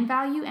 in land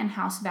value, and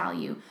house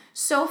value.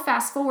 So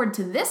fast forward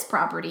to this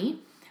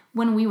property.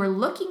 When we were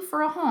looking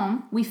for a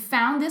home, we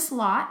found this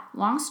lot.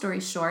 Long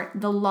story short,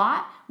 the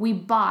lot we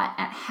bought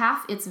at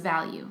half its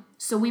value.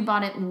 So we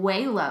bought it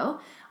way low.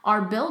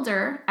 Our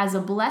builder, as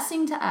a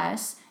blessing to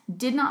us,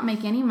 did not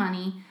make any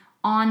money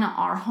on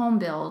our home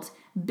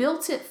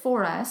built it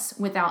for us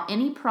without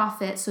any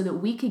profit so that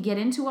we could get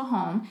into a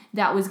home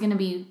that was going to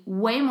be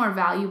way more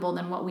valuable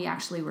than what we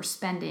actually were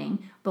spending,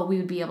 but we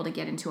would be able to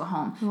get into a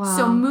home. Wow.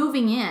 So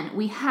moving in,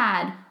 we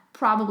had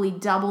probably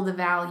double the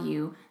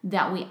value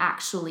that we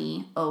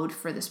actually owed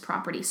for this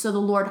property. So the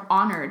Lord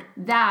honored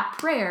that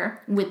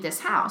prayer with this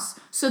house.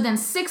 So then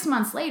 6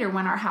 months later,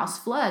 when our house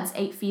floods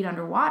 8 feet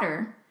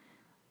underwater,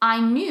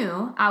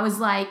 I was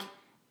like,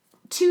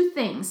 two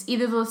things.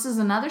 Either this is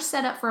another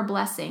setup for a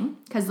blessing,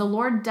 because the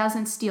Lord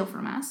doesn't steal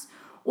from us,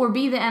 or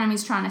B, the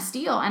enemy's trying to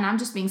steal, and I'm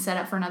just being set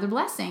up for another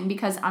blessing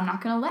because I'm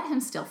not going to let him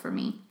steal from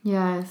me.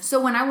 Yes.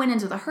 So when I went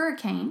into the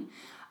hurricane,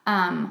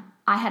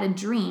 I had a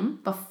dream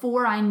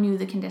before I knew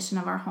the condition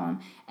of our home.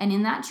 And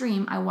in that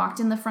dream, I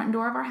walked in the front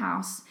door of our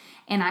house,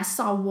 and I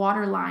saw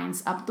water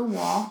lines up the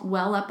wall,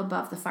 well up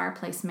above the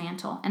fireplace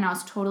mantle. And I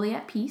was totally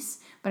at peace,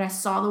 but I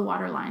saw the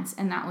water lines,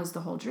 and that was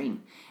the whole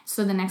dream.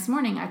 So the next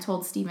morning, I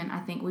told Stephen, I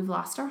think we've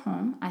lost our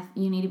home.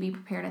 You need to be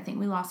prepared. I think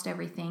we lost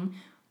everything,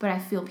 but I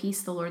feel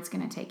peace. The Lord's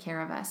going to take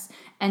care of us.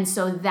 And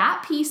so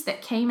that peace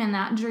that came in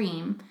that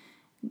dream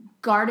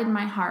guarded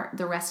my heart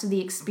the rest of the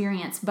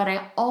experience, but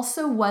I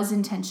also was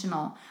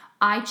intentional.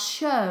 I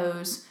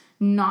chose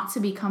not to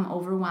become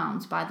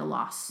overwhelmed by the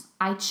loss.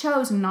 I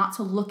chose not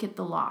to look at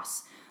the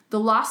loss. The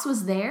loss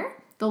was there.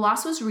 The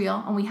loss was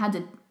real, and we had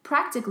to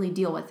practically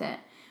deal with it.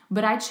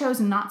 But I chose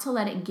not to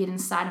let it get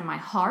inside of my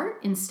heart.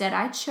 Instead,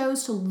 I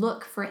chose to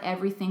look for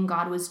everything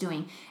God was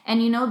doing. And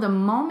the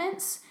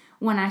moments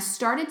when I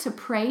started to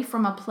pray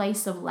from a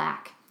place of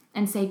lack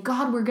and say,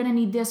 God, we're going to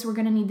need this, we're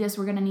going to need this,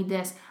 we're going to need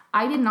this,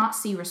 I did not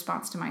see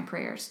response to my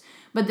prayers.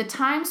 But the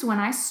times when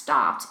I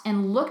stopped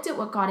and looked at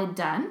what God had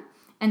done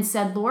and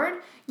said, Lord,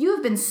 you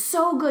have been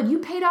so good. You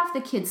paid off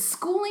the kids'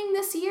 schooling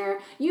this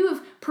year. You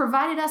have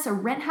provided us a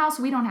rent house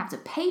we don't have to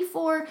pay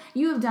for.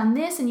 You have done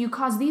this, and you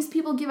caused these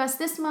people give us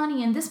this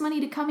money and this money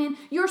to come in.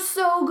 You're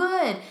so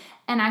good.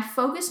 And I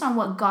focused on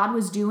what God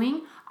was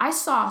doing. I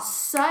saw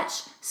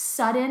such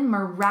sudden,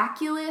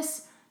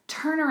 miraculous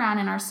turnaround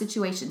in our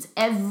situations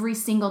every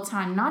single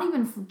time, not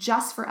even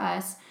just for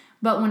us,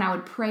 but when I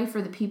would pray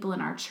for the people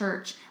in our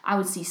church, I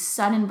would see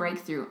sudden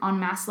breakthrough on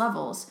mass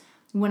levels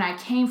when I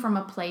came from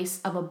a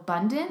place of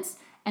abundance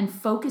and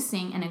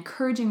focusing and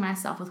encouraging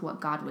myself with what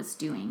God was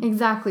doing.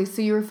 Exactly.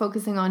 So you were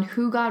focusing on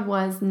who God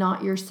was,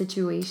 not your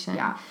situation.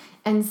 Yeah.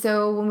 And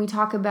so when we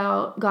talk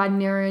about God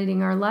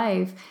narrating our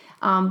life,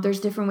 there's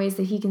different ways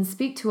that he can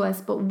speak to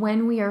us, but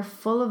when we are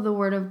full of the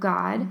word of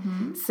God,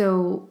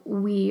 so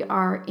we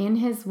are in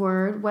his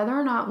word, whether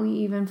or not we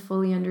even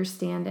fully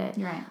understand it.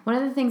 Right. One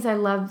of the things I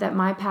love that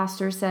my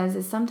pastor says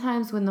is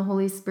sometimes when the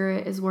Holy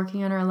Spirit is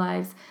working on our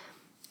lives,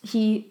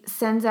 he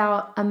sends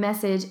out a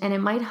message and it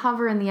might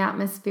hover in the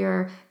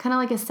atmosphere, kind of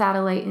like a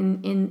satellite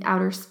in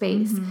outer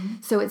space.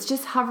 So it's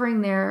just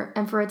hovering there,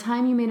 and for a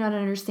time you may not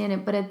understand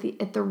it, but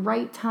at the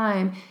right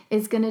time,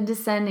 it's going to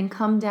descend and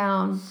come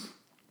down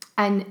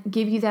and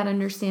give you that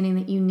understanding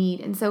that you need.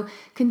 And so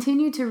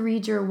continue to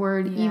read your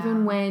word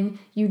even when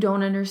you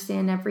don't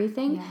understand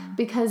everything,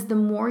 because the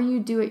more you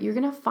do it, you're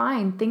going to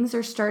find things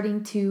are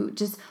starting to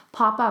just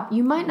pop up.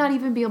 You might not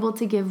even be able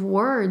to give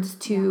words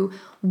to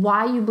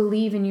why you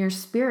believe in your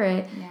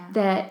spirit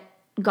that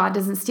God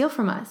doesn't steal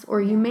from us, or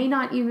you may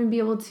not even be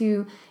able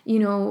to,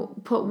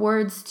 put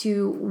words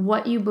to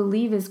what you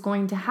believe is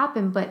going to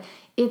happen, but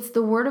it's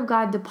the word of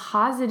God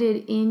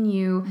deposited in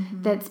you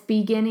that's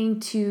beginning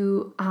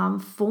to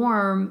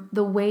form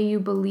the way you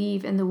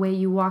believe and the way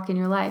you walk in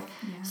your life.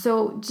 Yeah.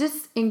 So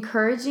just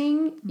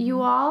encouraging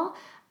you all,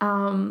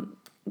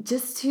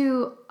 just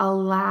to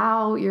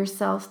allow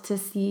yourself to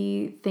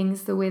see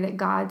things the way that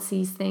God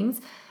sees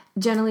things.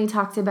 Jenny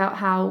talked about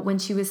how when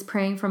she was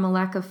praying from a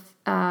lack out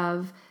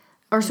of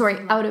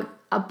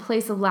a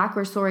place of lack,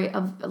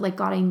 of like,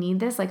 God, I need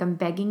this, like I'm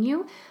begging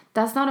you.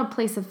 That's not a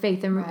place of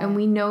faith. And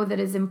we know that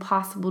it's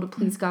impossible to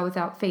please God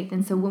without faith.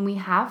 And so when we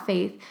have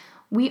faith,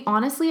 we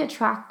honestly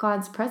attract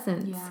God's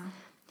presence. Yeah.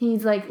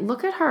 He's like,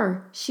 look at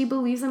her. She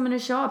believes I'm going to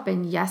show up.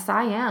 And yes,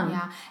 I am.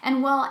 Yeah.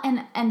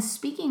 And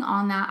speaking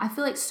on that, I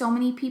feel like so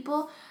many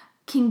people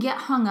can get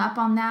hung up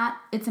on that.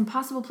 It's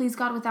impossible to please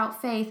God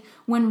without faith,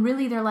 when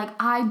really they're like,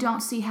 I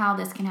don't see how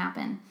this can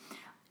happen.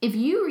 If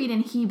you read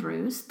in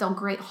Hebrews, the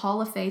great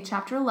Hall of Faith,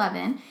 chapter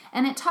 11,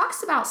 and it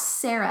talks about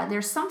Sarah.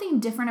 There's something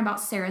different about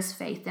Sarah's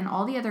faith than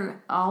all the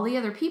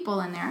other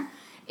people in there,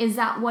 is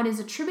that what is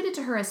attributed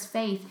to her as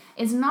faith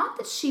is not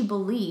that she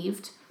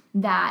believed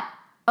that,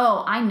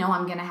 oh, I know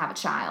I'm going to have a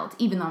child,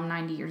 even though I'm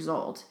 90 years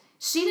old.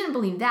 She didn't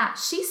believe that.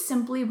 She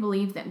simply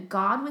believed that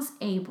God was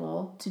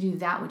able to do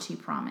that which he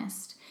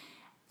promised.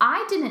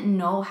 I didn't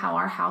know how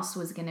our house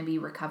was going to be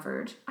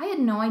recovered. I had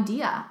no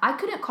idea. I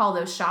couldn't call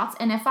those shots.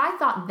 And if I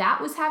thought that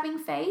was having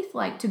faith,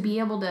 like to be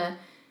able to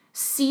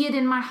see it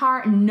in my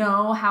heart and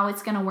know how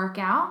it's going to work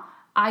out,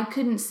 I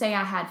couldn't say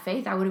I had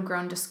faith. I would have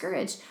grown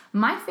discouraged.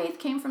 My faith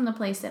came from the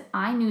place that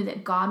I knew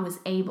that God was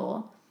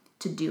able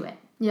to do it.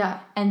 Yeah.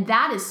 And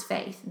that is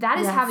faith. That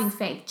is having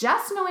faith.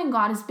 Just knowing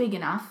God is big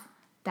enough,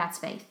 that's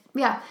faith.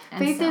 Yeah.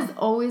 Faith is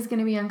always going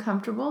to be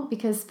uncomfortable,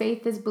 because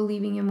faith is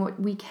believing in what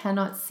we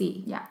cannot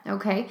see. Yeah.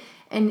 Okay.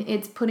 And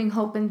it's putting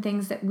hope in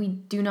things that we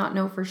do not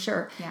know for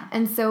sure. Yeah.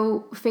 And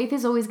so faith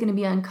is always going to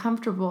be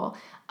uncomfortable.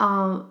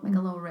 Like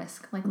a low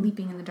risk, like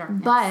leaping in the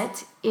darkness.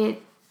 But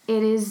it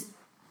is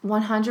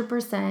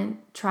 100%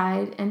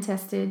 tried and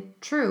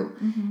tested true.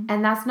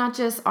 And that's not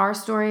just our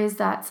stories.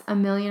 That's a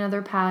million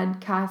other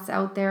podcasts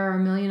out there, or a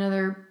million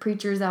other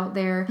preachers out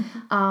there,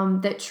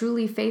 that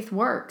truly faith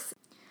works.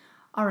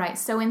 All right,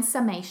 so in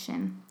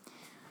summation,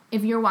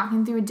 if you're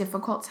walking through a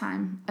difficult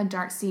time, a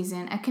dark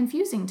season, a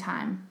confusing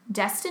time,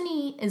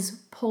 destiny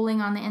is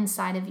pulling on the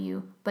inside of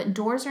you, but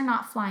doors are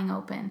not flying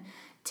open.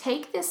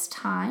 Take this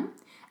time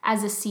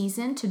as a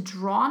season to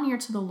draw near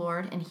to the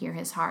Lord and hear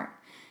his heart.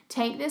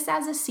 Take this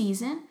as a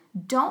season.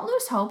 Don't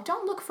lose hope.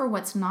 Don't look for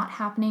what's not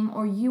happening,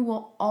 or you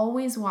will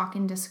always walk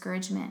in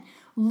discouragement.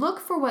 Look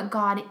for what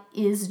God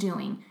is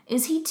doing.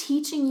 Is he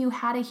teaching you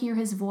how to hear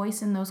his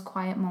voice in those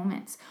quiet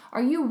moments?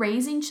 Are you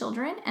raising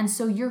children, and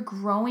so you're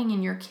growing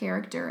in your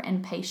character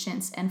and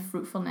patience and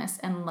fruitfulness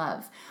and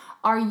love?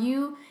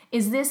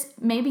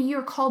 Maybe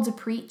you're called to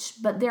preach,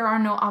 but there are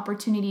no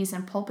opportunities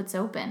and pulpits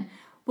open.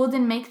 Well,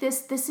 then make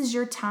this is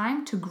your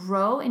time to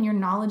grow in your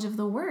knowledge of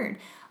the word.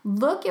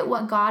 Look at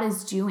what God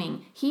is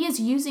doing. He is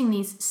using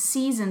these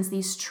seasons,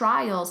 these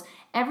trials,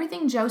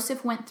 Everything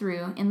Joseph went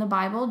through in the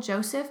Bible,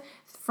 Joseph,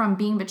 from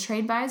being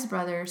betrayed by his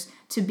brothers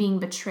to being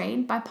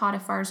betrayed by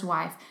Potiphar's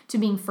wife to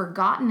being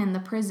forgotten in the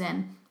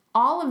prison,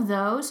 all of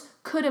those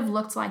could have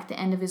looked like the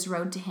end of his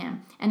road to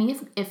him. And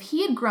if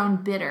he had grown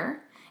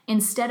bitter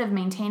instead of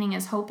maintaining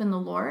his hope in the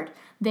Lord,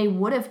 they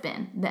would have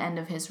been the end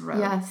of his road.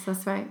 Yes,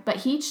 that's right. But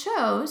he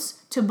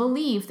chose to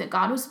believe that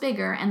God was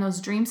bigger, and those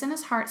dreams in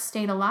his heart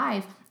stayed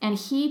alive, and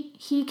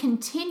he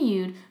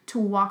continued to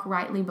walk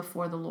rightly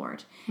before the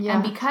Lord. Yeah.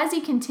 And because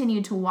he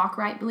continued to walk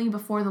rightly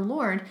before the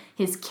Lord,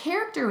 his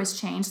character was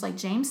changed, like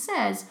James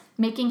says,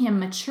 making him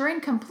mature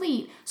and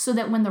complete, so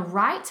that when the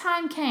right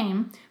time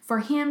came for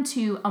him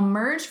to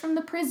emerge from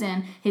the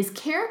prison, his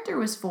character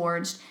was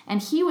forged,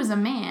 and he was a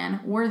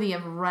man worthy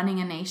of running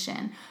a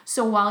nation.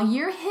 So while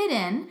you're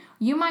hidden,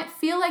 you might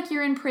feel like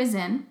you're in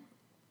prison.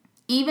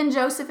 Even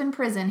Joseph in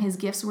prison, his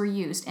gifts were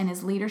used and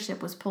his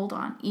leadership was pulled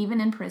on,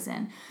 even in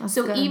prison. That's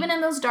so good. Even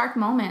in those dark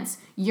moments,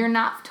 you're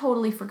not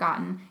totally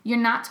forgotten. You're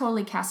not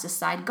totally cast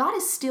aside. God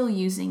is still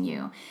using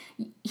you.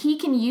 He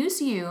can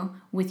use you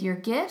with your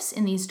gifts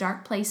in these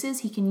dark places.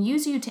 He can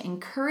use you to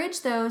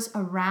encourage those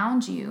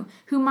around you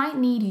who might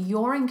need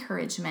your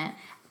encouragement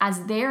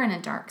as they're in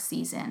a dark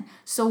season.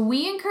 So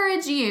we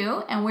encourage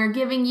you, and we're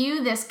giving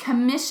you this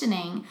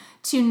commissioning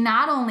to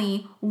not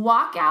only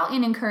walk out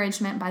in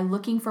encouragement by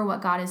looking for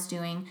what God is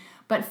doing,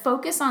 but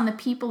focus on the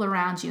people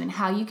around you and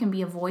how you can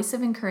be a voice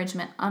of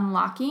encouragement,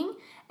 unlocking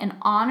and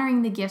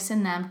honoring the gifts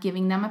in them,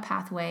 giving them a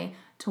pathway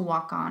to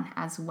walk on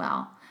as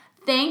well.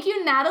 Thank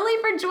you, Natalie,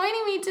 for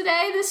joining me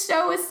today. This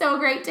show was so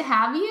great to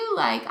have you.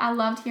 I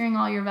loved hearing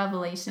all your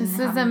revelations.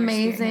 This is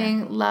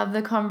amazing. Love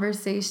the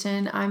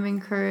conversation. I'm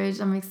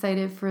encouraged. I'm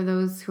excited for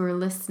those who are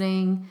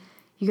listening.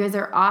 You guys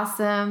are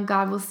awesome.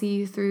 God will see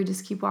you through.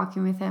 Just keep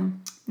walking with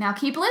him. Now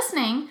keep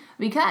listening,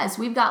 because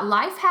we've got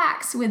life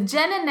hacks with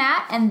Jen and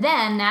Nat, and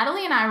then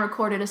Natalie and I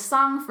recorded a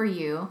song for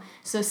you.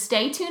 So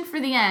stay tuned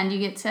for the end. We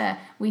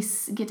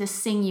get to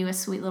sing you a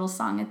sweet little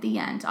song at the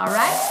end. All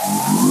right?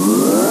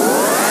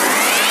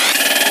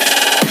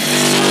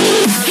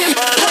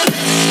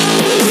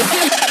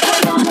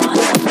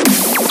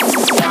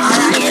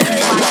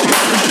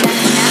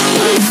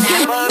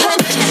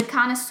 A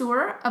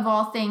connoisseur of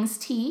all things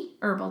tea,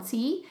 herbal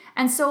tea,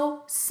 and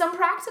so some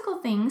practical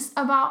things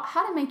about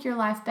how to make your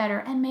life better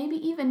and maybe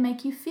even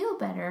make you feel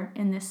better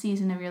in this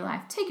season of your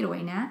life. Take it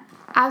away, Nat.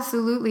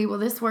 Absolutely. Well,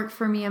 this worked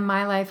for me in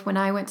my life. When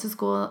I went to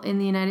school in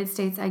the United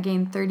States, I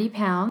gained 30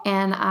 pounds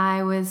and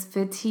I was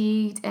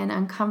fatigued and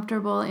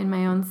uncomfortable in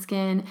my own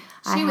skin.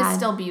 She was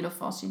still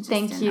beautiful. She just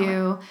Thank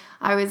you.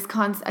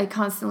 I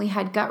constantly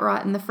had gut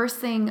rot, and the first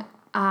thing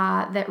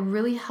that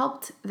really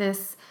helped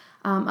this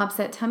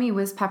upset tummy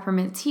was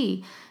peppermint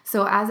tea.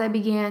 So as I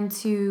began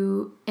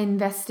to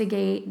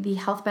investigate the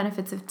health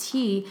benefits of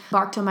tea,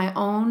 embarked on my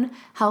own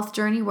health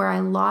journey where I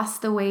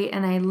lost the weight,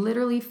 and I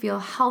literally feel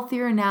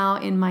healthier now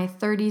in my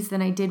 30s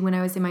than I did when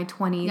I was in my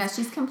 20s. Yeah,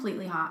 she's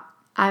completely hot.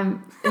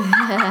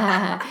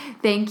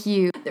 Thank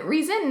you. The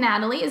reason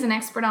Natalie is an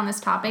expert on this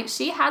topic,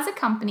 she has a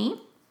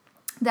company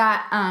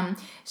that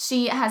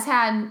she has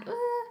had...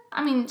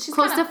 she's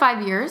close to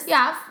 5 years.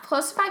 Yeah,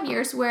 close to 5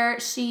 years, where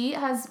she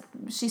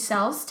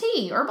sells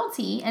tea, herbal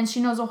tea, and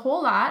she knows a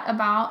whole lot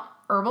about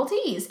herbal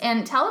teas.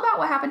 And tell about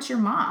what happened to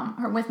your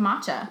mom with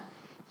matcha.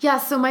 Yeah,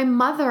 so my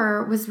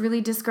mother was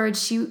really discouraged.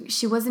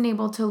 She wasn't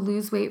able to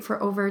lose weight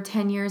for over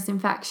 10 years. In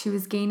fact, she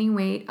was gaining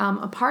weight.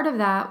 A part of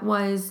that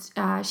was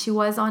she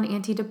was on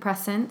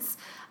antidepressants,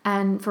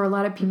 and for a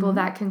lot of people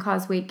that can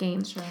cause weight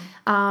gain. Sure.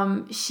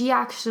 She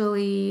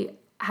actually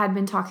had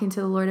been talking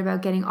to the Lord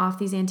about getting off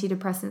these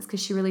antidepressants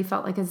because she really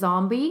felt like a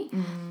zombie.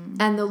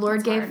 And the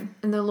Lord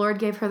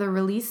gave her the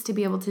release to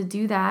be able to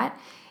do that.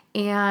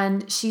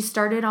 And she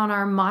started on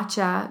our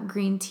matcha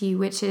green tea,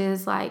 which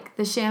is like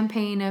the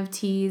champagne of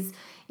teas.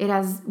 It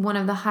has one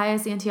of the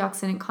highest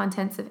antioxidant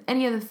contents of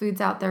any of the foods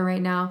out there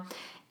right now.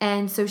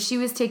 And so she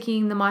was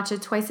taking the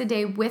matcha twice a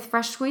day with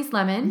fresh squeezed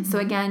lemon. So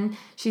again,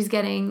 she's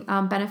getting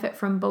benefit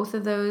from both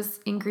of those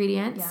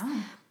ingredients.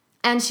 Yeah.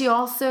 And she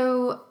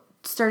also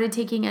started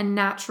taking a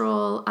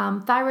natural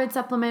thyroid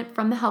supplement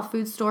from the health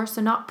food store,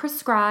 so not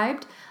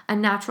prescribed, a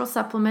natural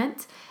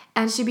supplement,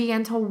 and she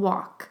began to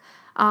walk.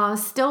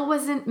 Still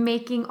wasn't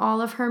making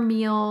all of her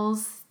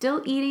meals,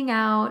 still eating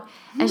out,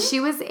 and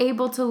she was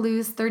able to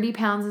lose 30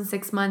 pounds in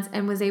 6 months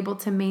and was able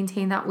to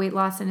maintain that weight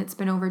loss, and it's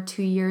been over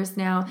 2 years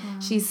now.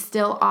 She's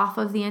still off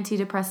of the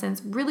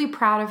antidepressants. Really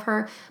proud of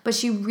her, but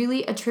she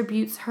really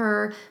attributes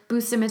her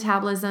boosted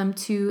metabolism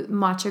to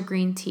matcha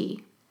green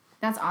tea.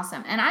 That's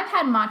awesome. And I've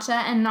had matcha,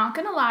 and not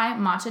gonna lie,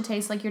 matcha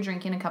tastes like you're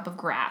drinking a cup of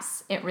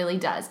grass. It really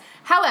does.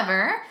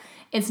 However,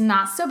 it's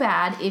not so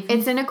bad if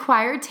it's an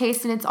acquired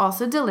taste, and it's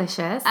also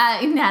delicious.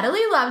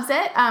 Natalie loves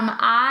it.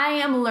 I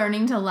am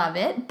learning to love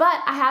it,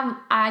 but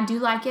I do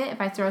like it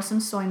if I throw some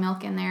soy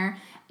milk in there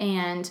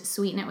and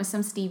sweeten it with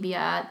some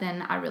stevia,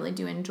 then I really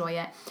do enjoy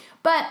it.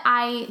 But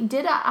I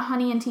did a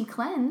honey and tea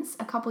cleanse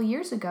a couple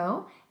years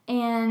ago,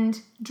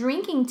 and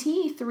drinking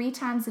tea 3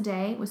 times a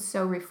day was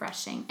so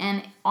refreshing.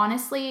 And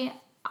honestly,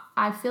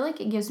 I feel like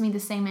it gives me the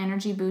same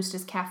energy boost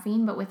as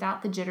caffeine, but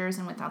without the jitters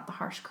and without the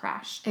harsh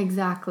crash.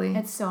 Exactly.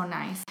 It's so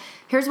nice.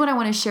 Here's what I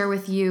want to share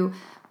with you.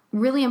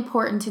 Really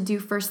important to do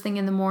first thing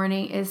in the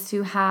morning is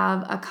to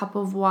have a cup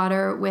of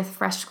water with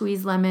fresh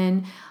squeezed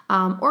lemon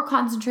or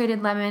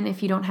concentrated lemon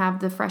if you don't have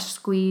the fresh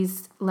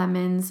squeezed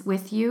lemons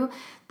with you.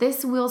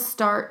 This will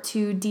start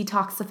to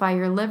detoxify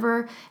your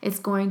liver. It's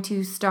going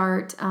to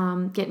start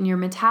getting your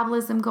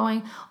metabolism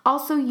going.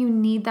 Also, you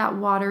need that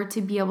water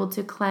to be able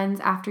to cleanse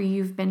after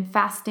you've been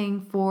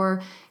fasting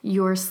for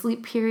your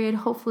sleep period.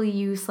 Hopefully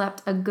you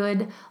slept a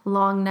good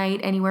long night,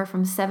 anywhere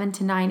from 7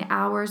 to 9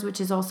 hours, which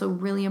is also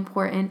really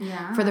important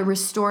for the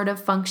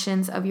restorative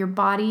functions of your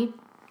body.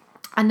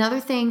 Another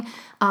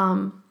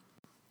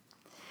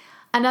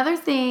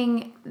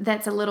thing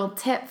that's a little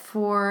tip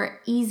for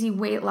easy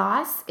weight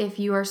loss, if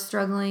you are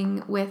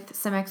struggling with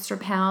some extra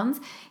pounds,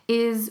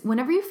 is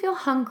whenever you feel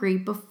hungry,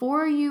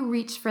 before you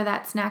reach for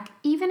that snack,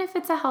 even if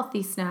it's a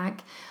healthy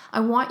snack, I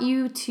want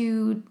you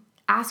to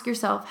ask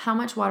yourself, how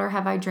much water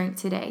have I drank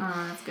today?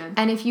 Oh, that's good.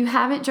 And if you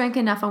haven't drank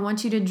enough, I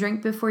want you to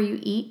drink before you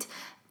eat.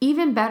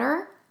 Even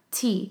better,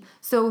 tea.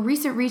 So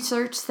recent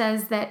research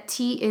says that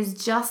tea is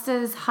just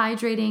as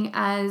hydrating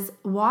as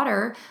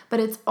water, but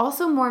it's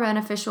also more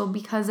beneficial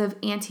because of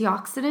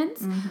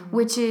antioxidants,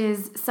 which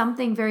is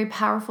something very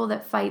powerful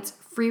that fights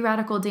free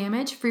radical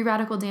damage. Free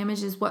radical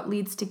damage is what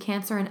leads to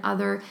cancer and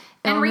other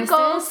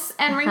illnesses.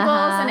 And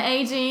wrinkles and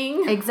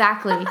aging.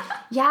 Exactly.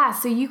 Yeah,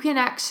 so you can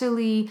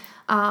actually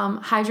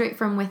hydrate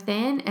from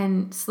within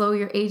and slow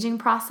your aging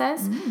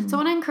process. So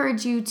I want to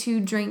encourage you to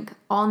drink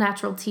all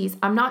natural teas.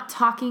 I'm not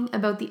talking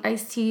about the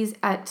iced teas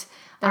that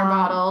are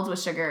bottled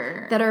with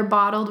sugar. That are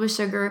bottled with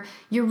sugar.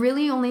 You're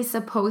really only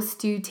supposed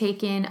to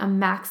take in a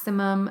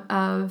maximum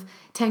of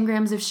 10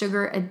 grams of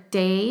sugar a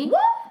day.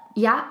 What?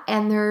 Yeah,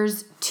 and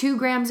there's 2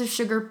 grams of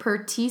sugar per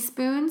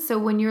teaspoon. So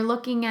when you're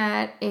looking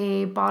at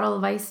a bottle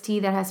of iced tea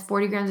that has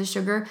 40 grams of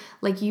sugar,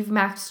 like you've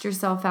maxed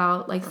yourself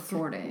out like for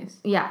 4 days.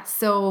 Yeah,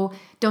 so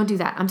don't do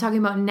that. I'm talking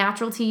about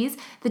natural teas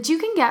that you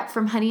can get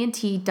from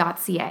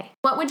honeyandtea.ca.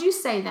 What would you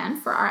say then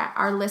for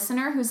our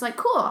listener who's like,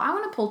 cool, I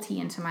want to pull tea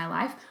into my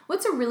life?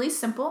 What's a really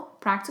simple,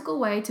 practical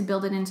way to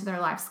build it into their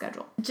life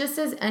schedule? Just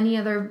as any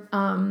other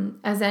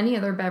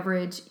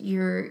beverage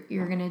you're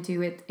gonna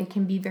do, it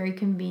can be very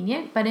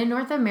convenient. But in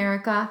North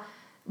America,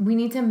 we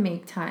need to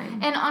make time.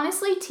 And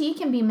honestly, tea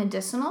can be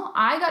medicinal.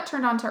 I got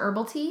turned on to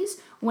herbal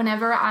teas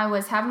whenever I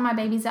was having my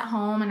babies at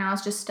home and I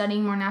was just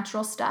studying more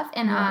natural stuff.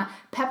 And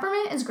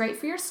peppermint is great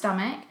for your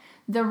stomach.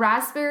 The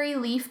raspberry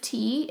leaf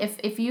tea,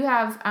 if you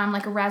have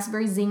like a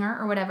raspberry zinger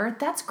or whatever,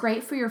 that's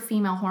great for your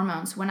female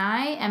hormones. When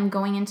I am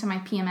going into my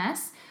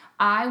PMS,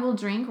 I will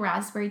drink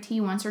raspberry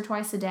tea once or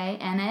twice a day,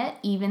 and it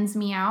evens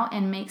me out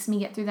and makes me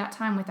get through that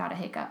time without a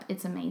hiccup.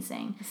 It's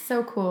amazing.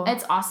 So cool.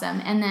 It's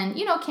awesome. And then,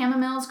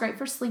 chamomile is great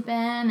for sleeping,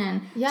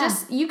 and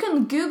just, you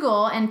can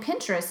Google and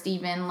Pinterest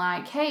even,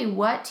 like, hey,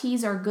 what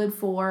teas are good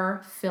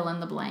for fill in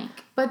the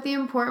blank. But the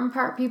important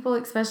part, people,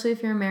 especially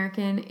if you're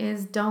American,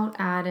 is don't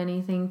add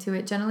anything to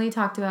it. Generally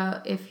talked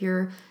about if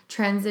you're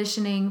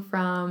transitioning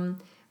from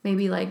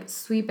maybe like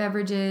sweet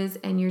beverages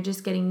and you're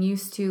just getting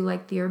used to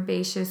like the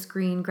herbaceous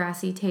green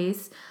grassy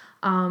taste,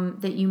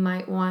 that you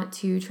might want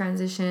to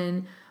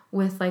transition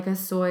with like a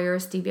soy or a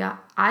stevia.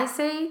 I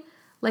say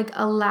like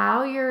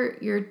allow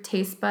your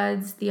taste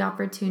buds the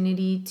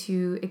opportunity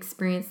to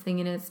experience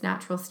things in its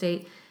natural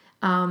state,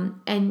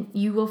 and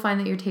you will find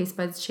that your taste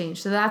buds change.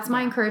 So that's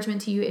my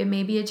encouragement to you. It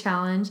may be a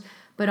challenge,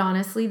 but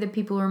honestly, the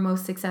people who are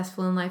most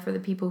successful in life are the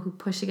people who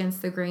push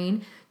against the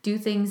grain, do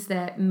things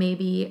that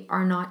maybe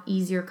are not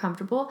easy or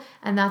comfortable,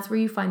 and that's where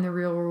you find the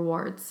real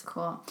rewards.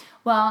 Cool.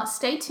 Well,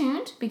 stay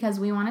tuned because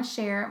we want to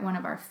share one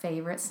of our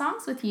favorite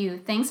songs with you.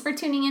 Thanks for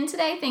tuning in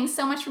today. Thanks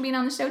so much for being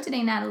on the show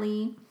today,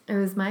 Natalie. It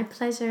was my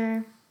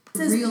pleasure.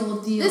 This is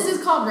Real deal. This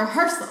is called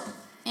rehearsal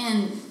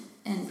and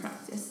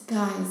practice.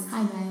 Guys.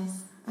 Hi,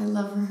 guys. I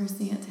love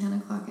rehearsing at 10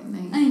 o'clock at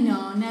night. I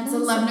know. It's Natalie's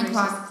 11 so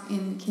o'clock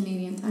in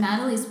Canadian time.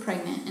 Natalie's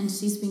pregnant, and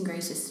she's been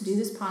gracious to do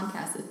this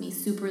podcast with me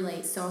super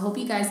late. So I hope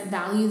you guys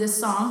value this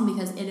song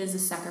because it is a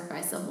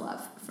sacrifice of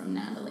love from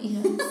Natalie.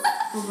 Yes.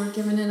 Well, we're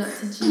giving it up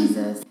to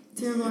Jesus.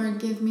 Dear Lord,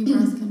 give me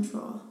birth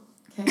control.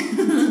 Okay.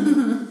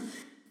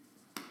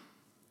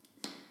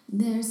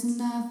 There's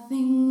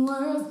nothing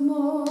worth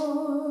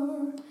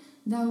more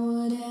that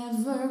would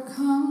ever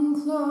come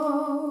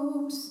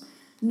close.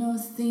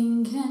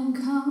 Nothing can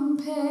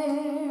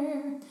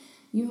compare.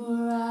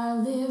 You're our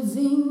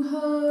living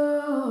hope.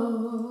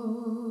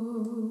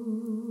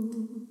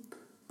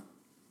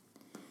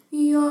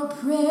 Your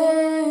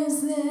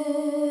presence,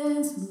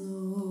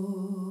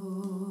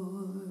 Lord.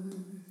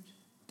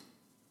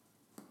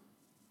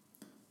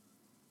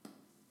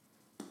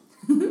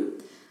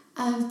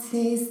 I've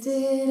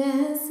tasted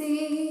and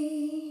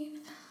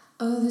seen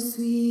the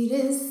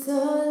sweetest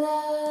of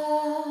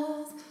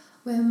loves,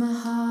 where my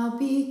heart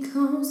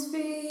becomes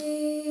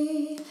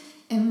free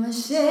and my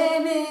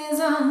shame is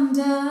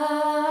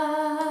undone.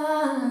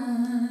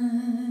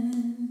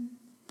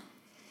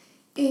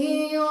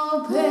 In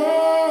your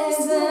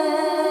presence,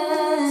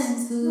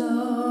 Lord.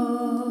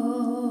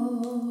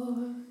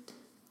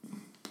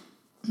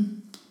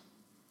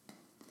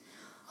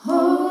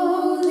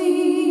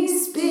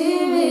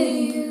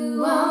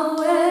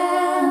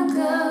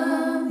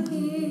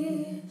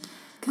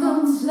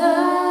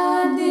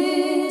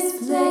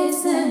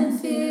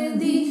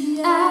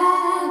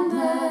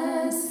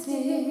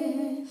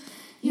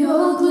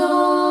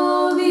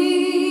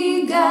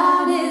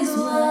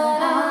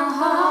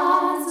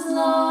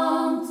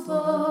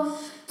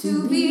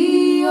 to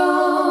be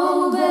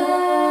overcome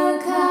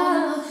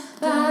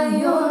by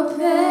your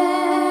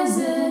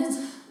presence,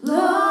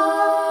 Lord.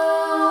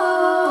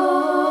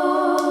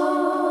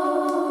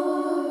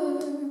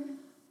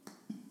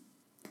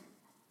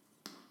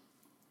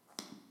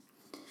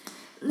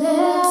 Let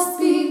us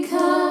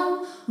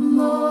become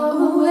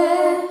more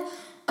aware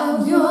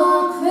of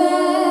your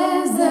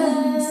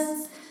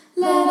presence.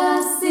 Let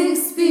us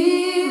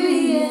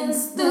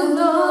experience the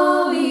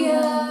glory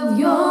of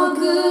your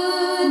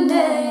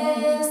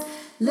goodness.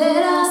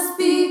 Let us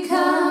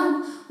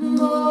become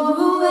more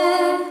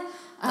aware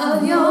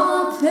of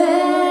your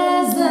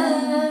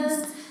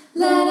presence.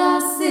 Let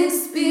us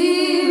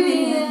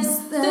experience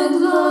the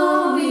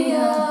glory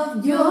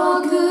of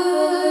your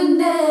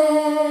goodness.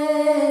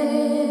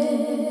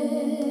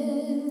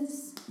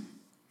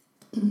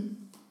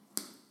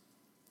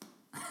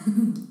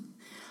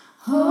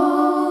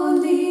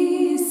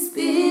 Holy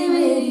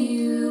Spirit,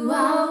 you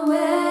are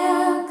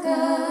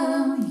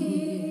welcome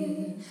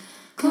here.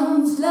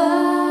 Come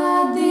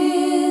flood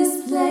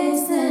this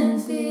place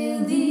and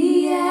fill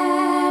the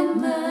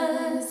atmosphere.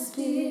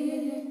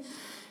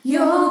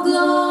 Your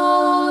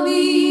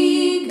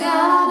glory,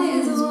 God,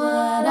 is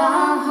what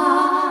our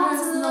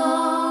hearts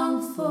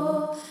long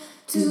for,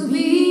 to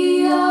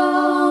be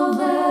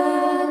overcome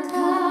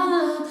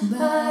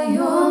by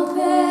your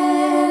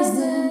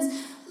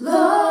presence,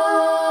 Lord.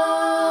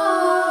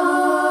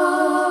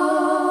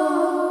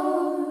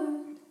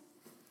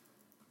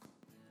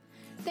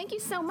 Thank you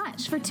so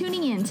much for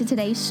tuning in to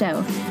today's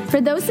show.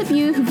 For those of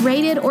you who've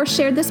rated or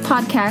shared this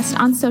podcast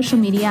on social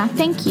media,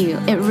 thank you.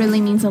 It really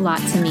means a lot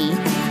to me.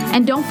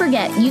 And don't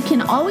forget, you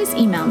can always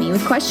email me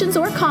with questions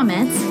or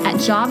comments at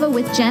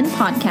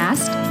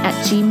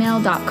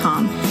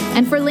javawithjenpodcast@gmail.com.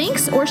 And for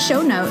links or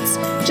show notes,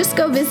 just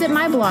go visit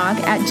my blog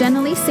at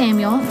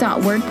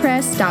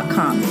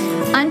jennaleesamuel.wordpress.com.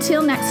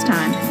 Until next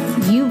time,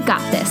 you've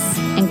got this,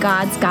 and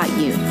God's got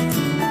you.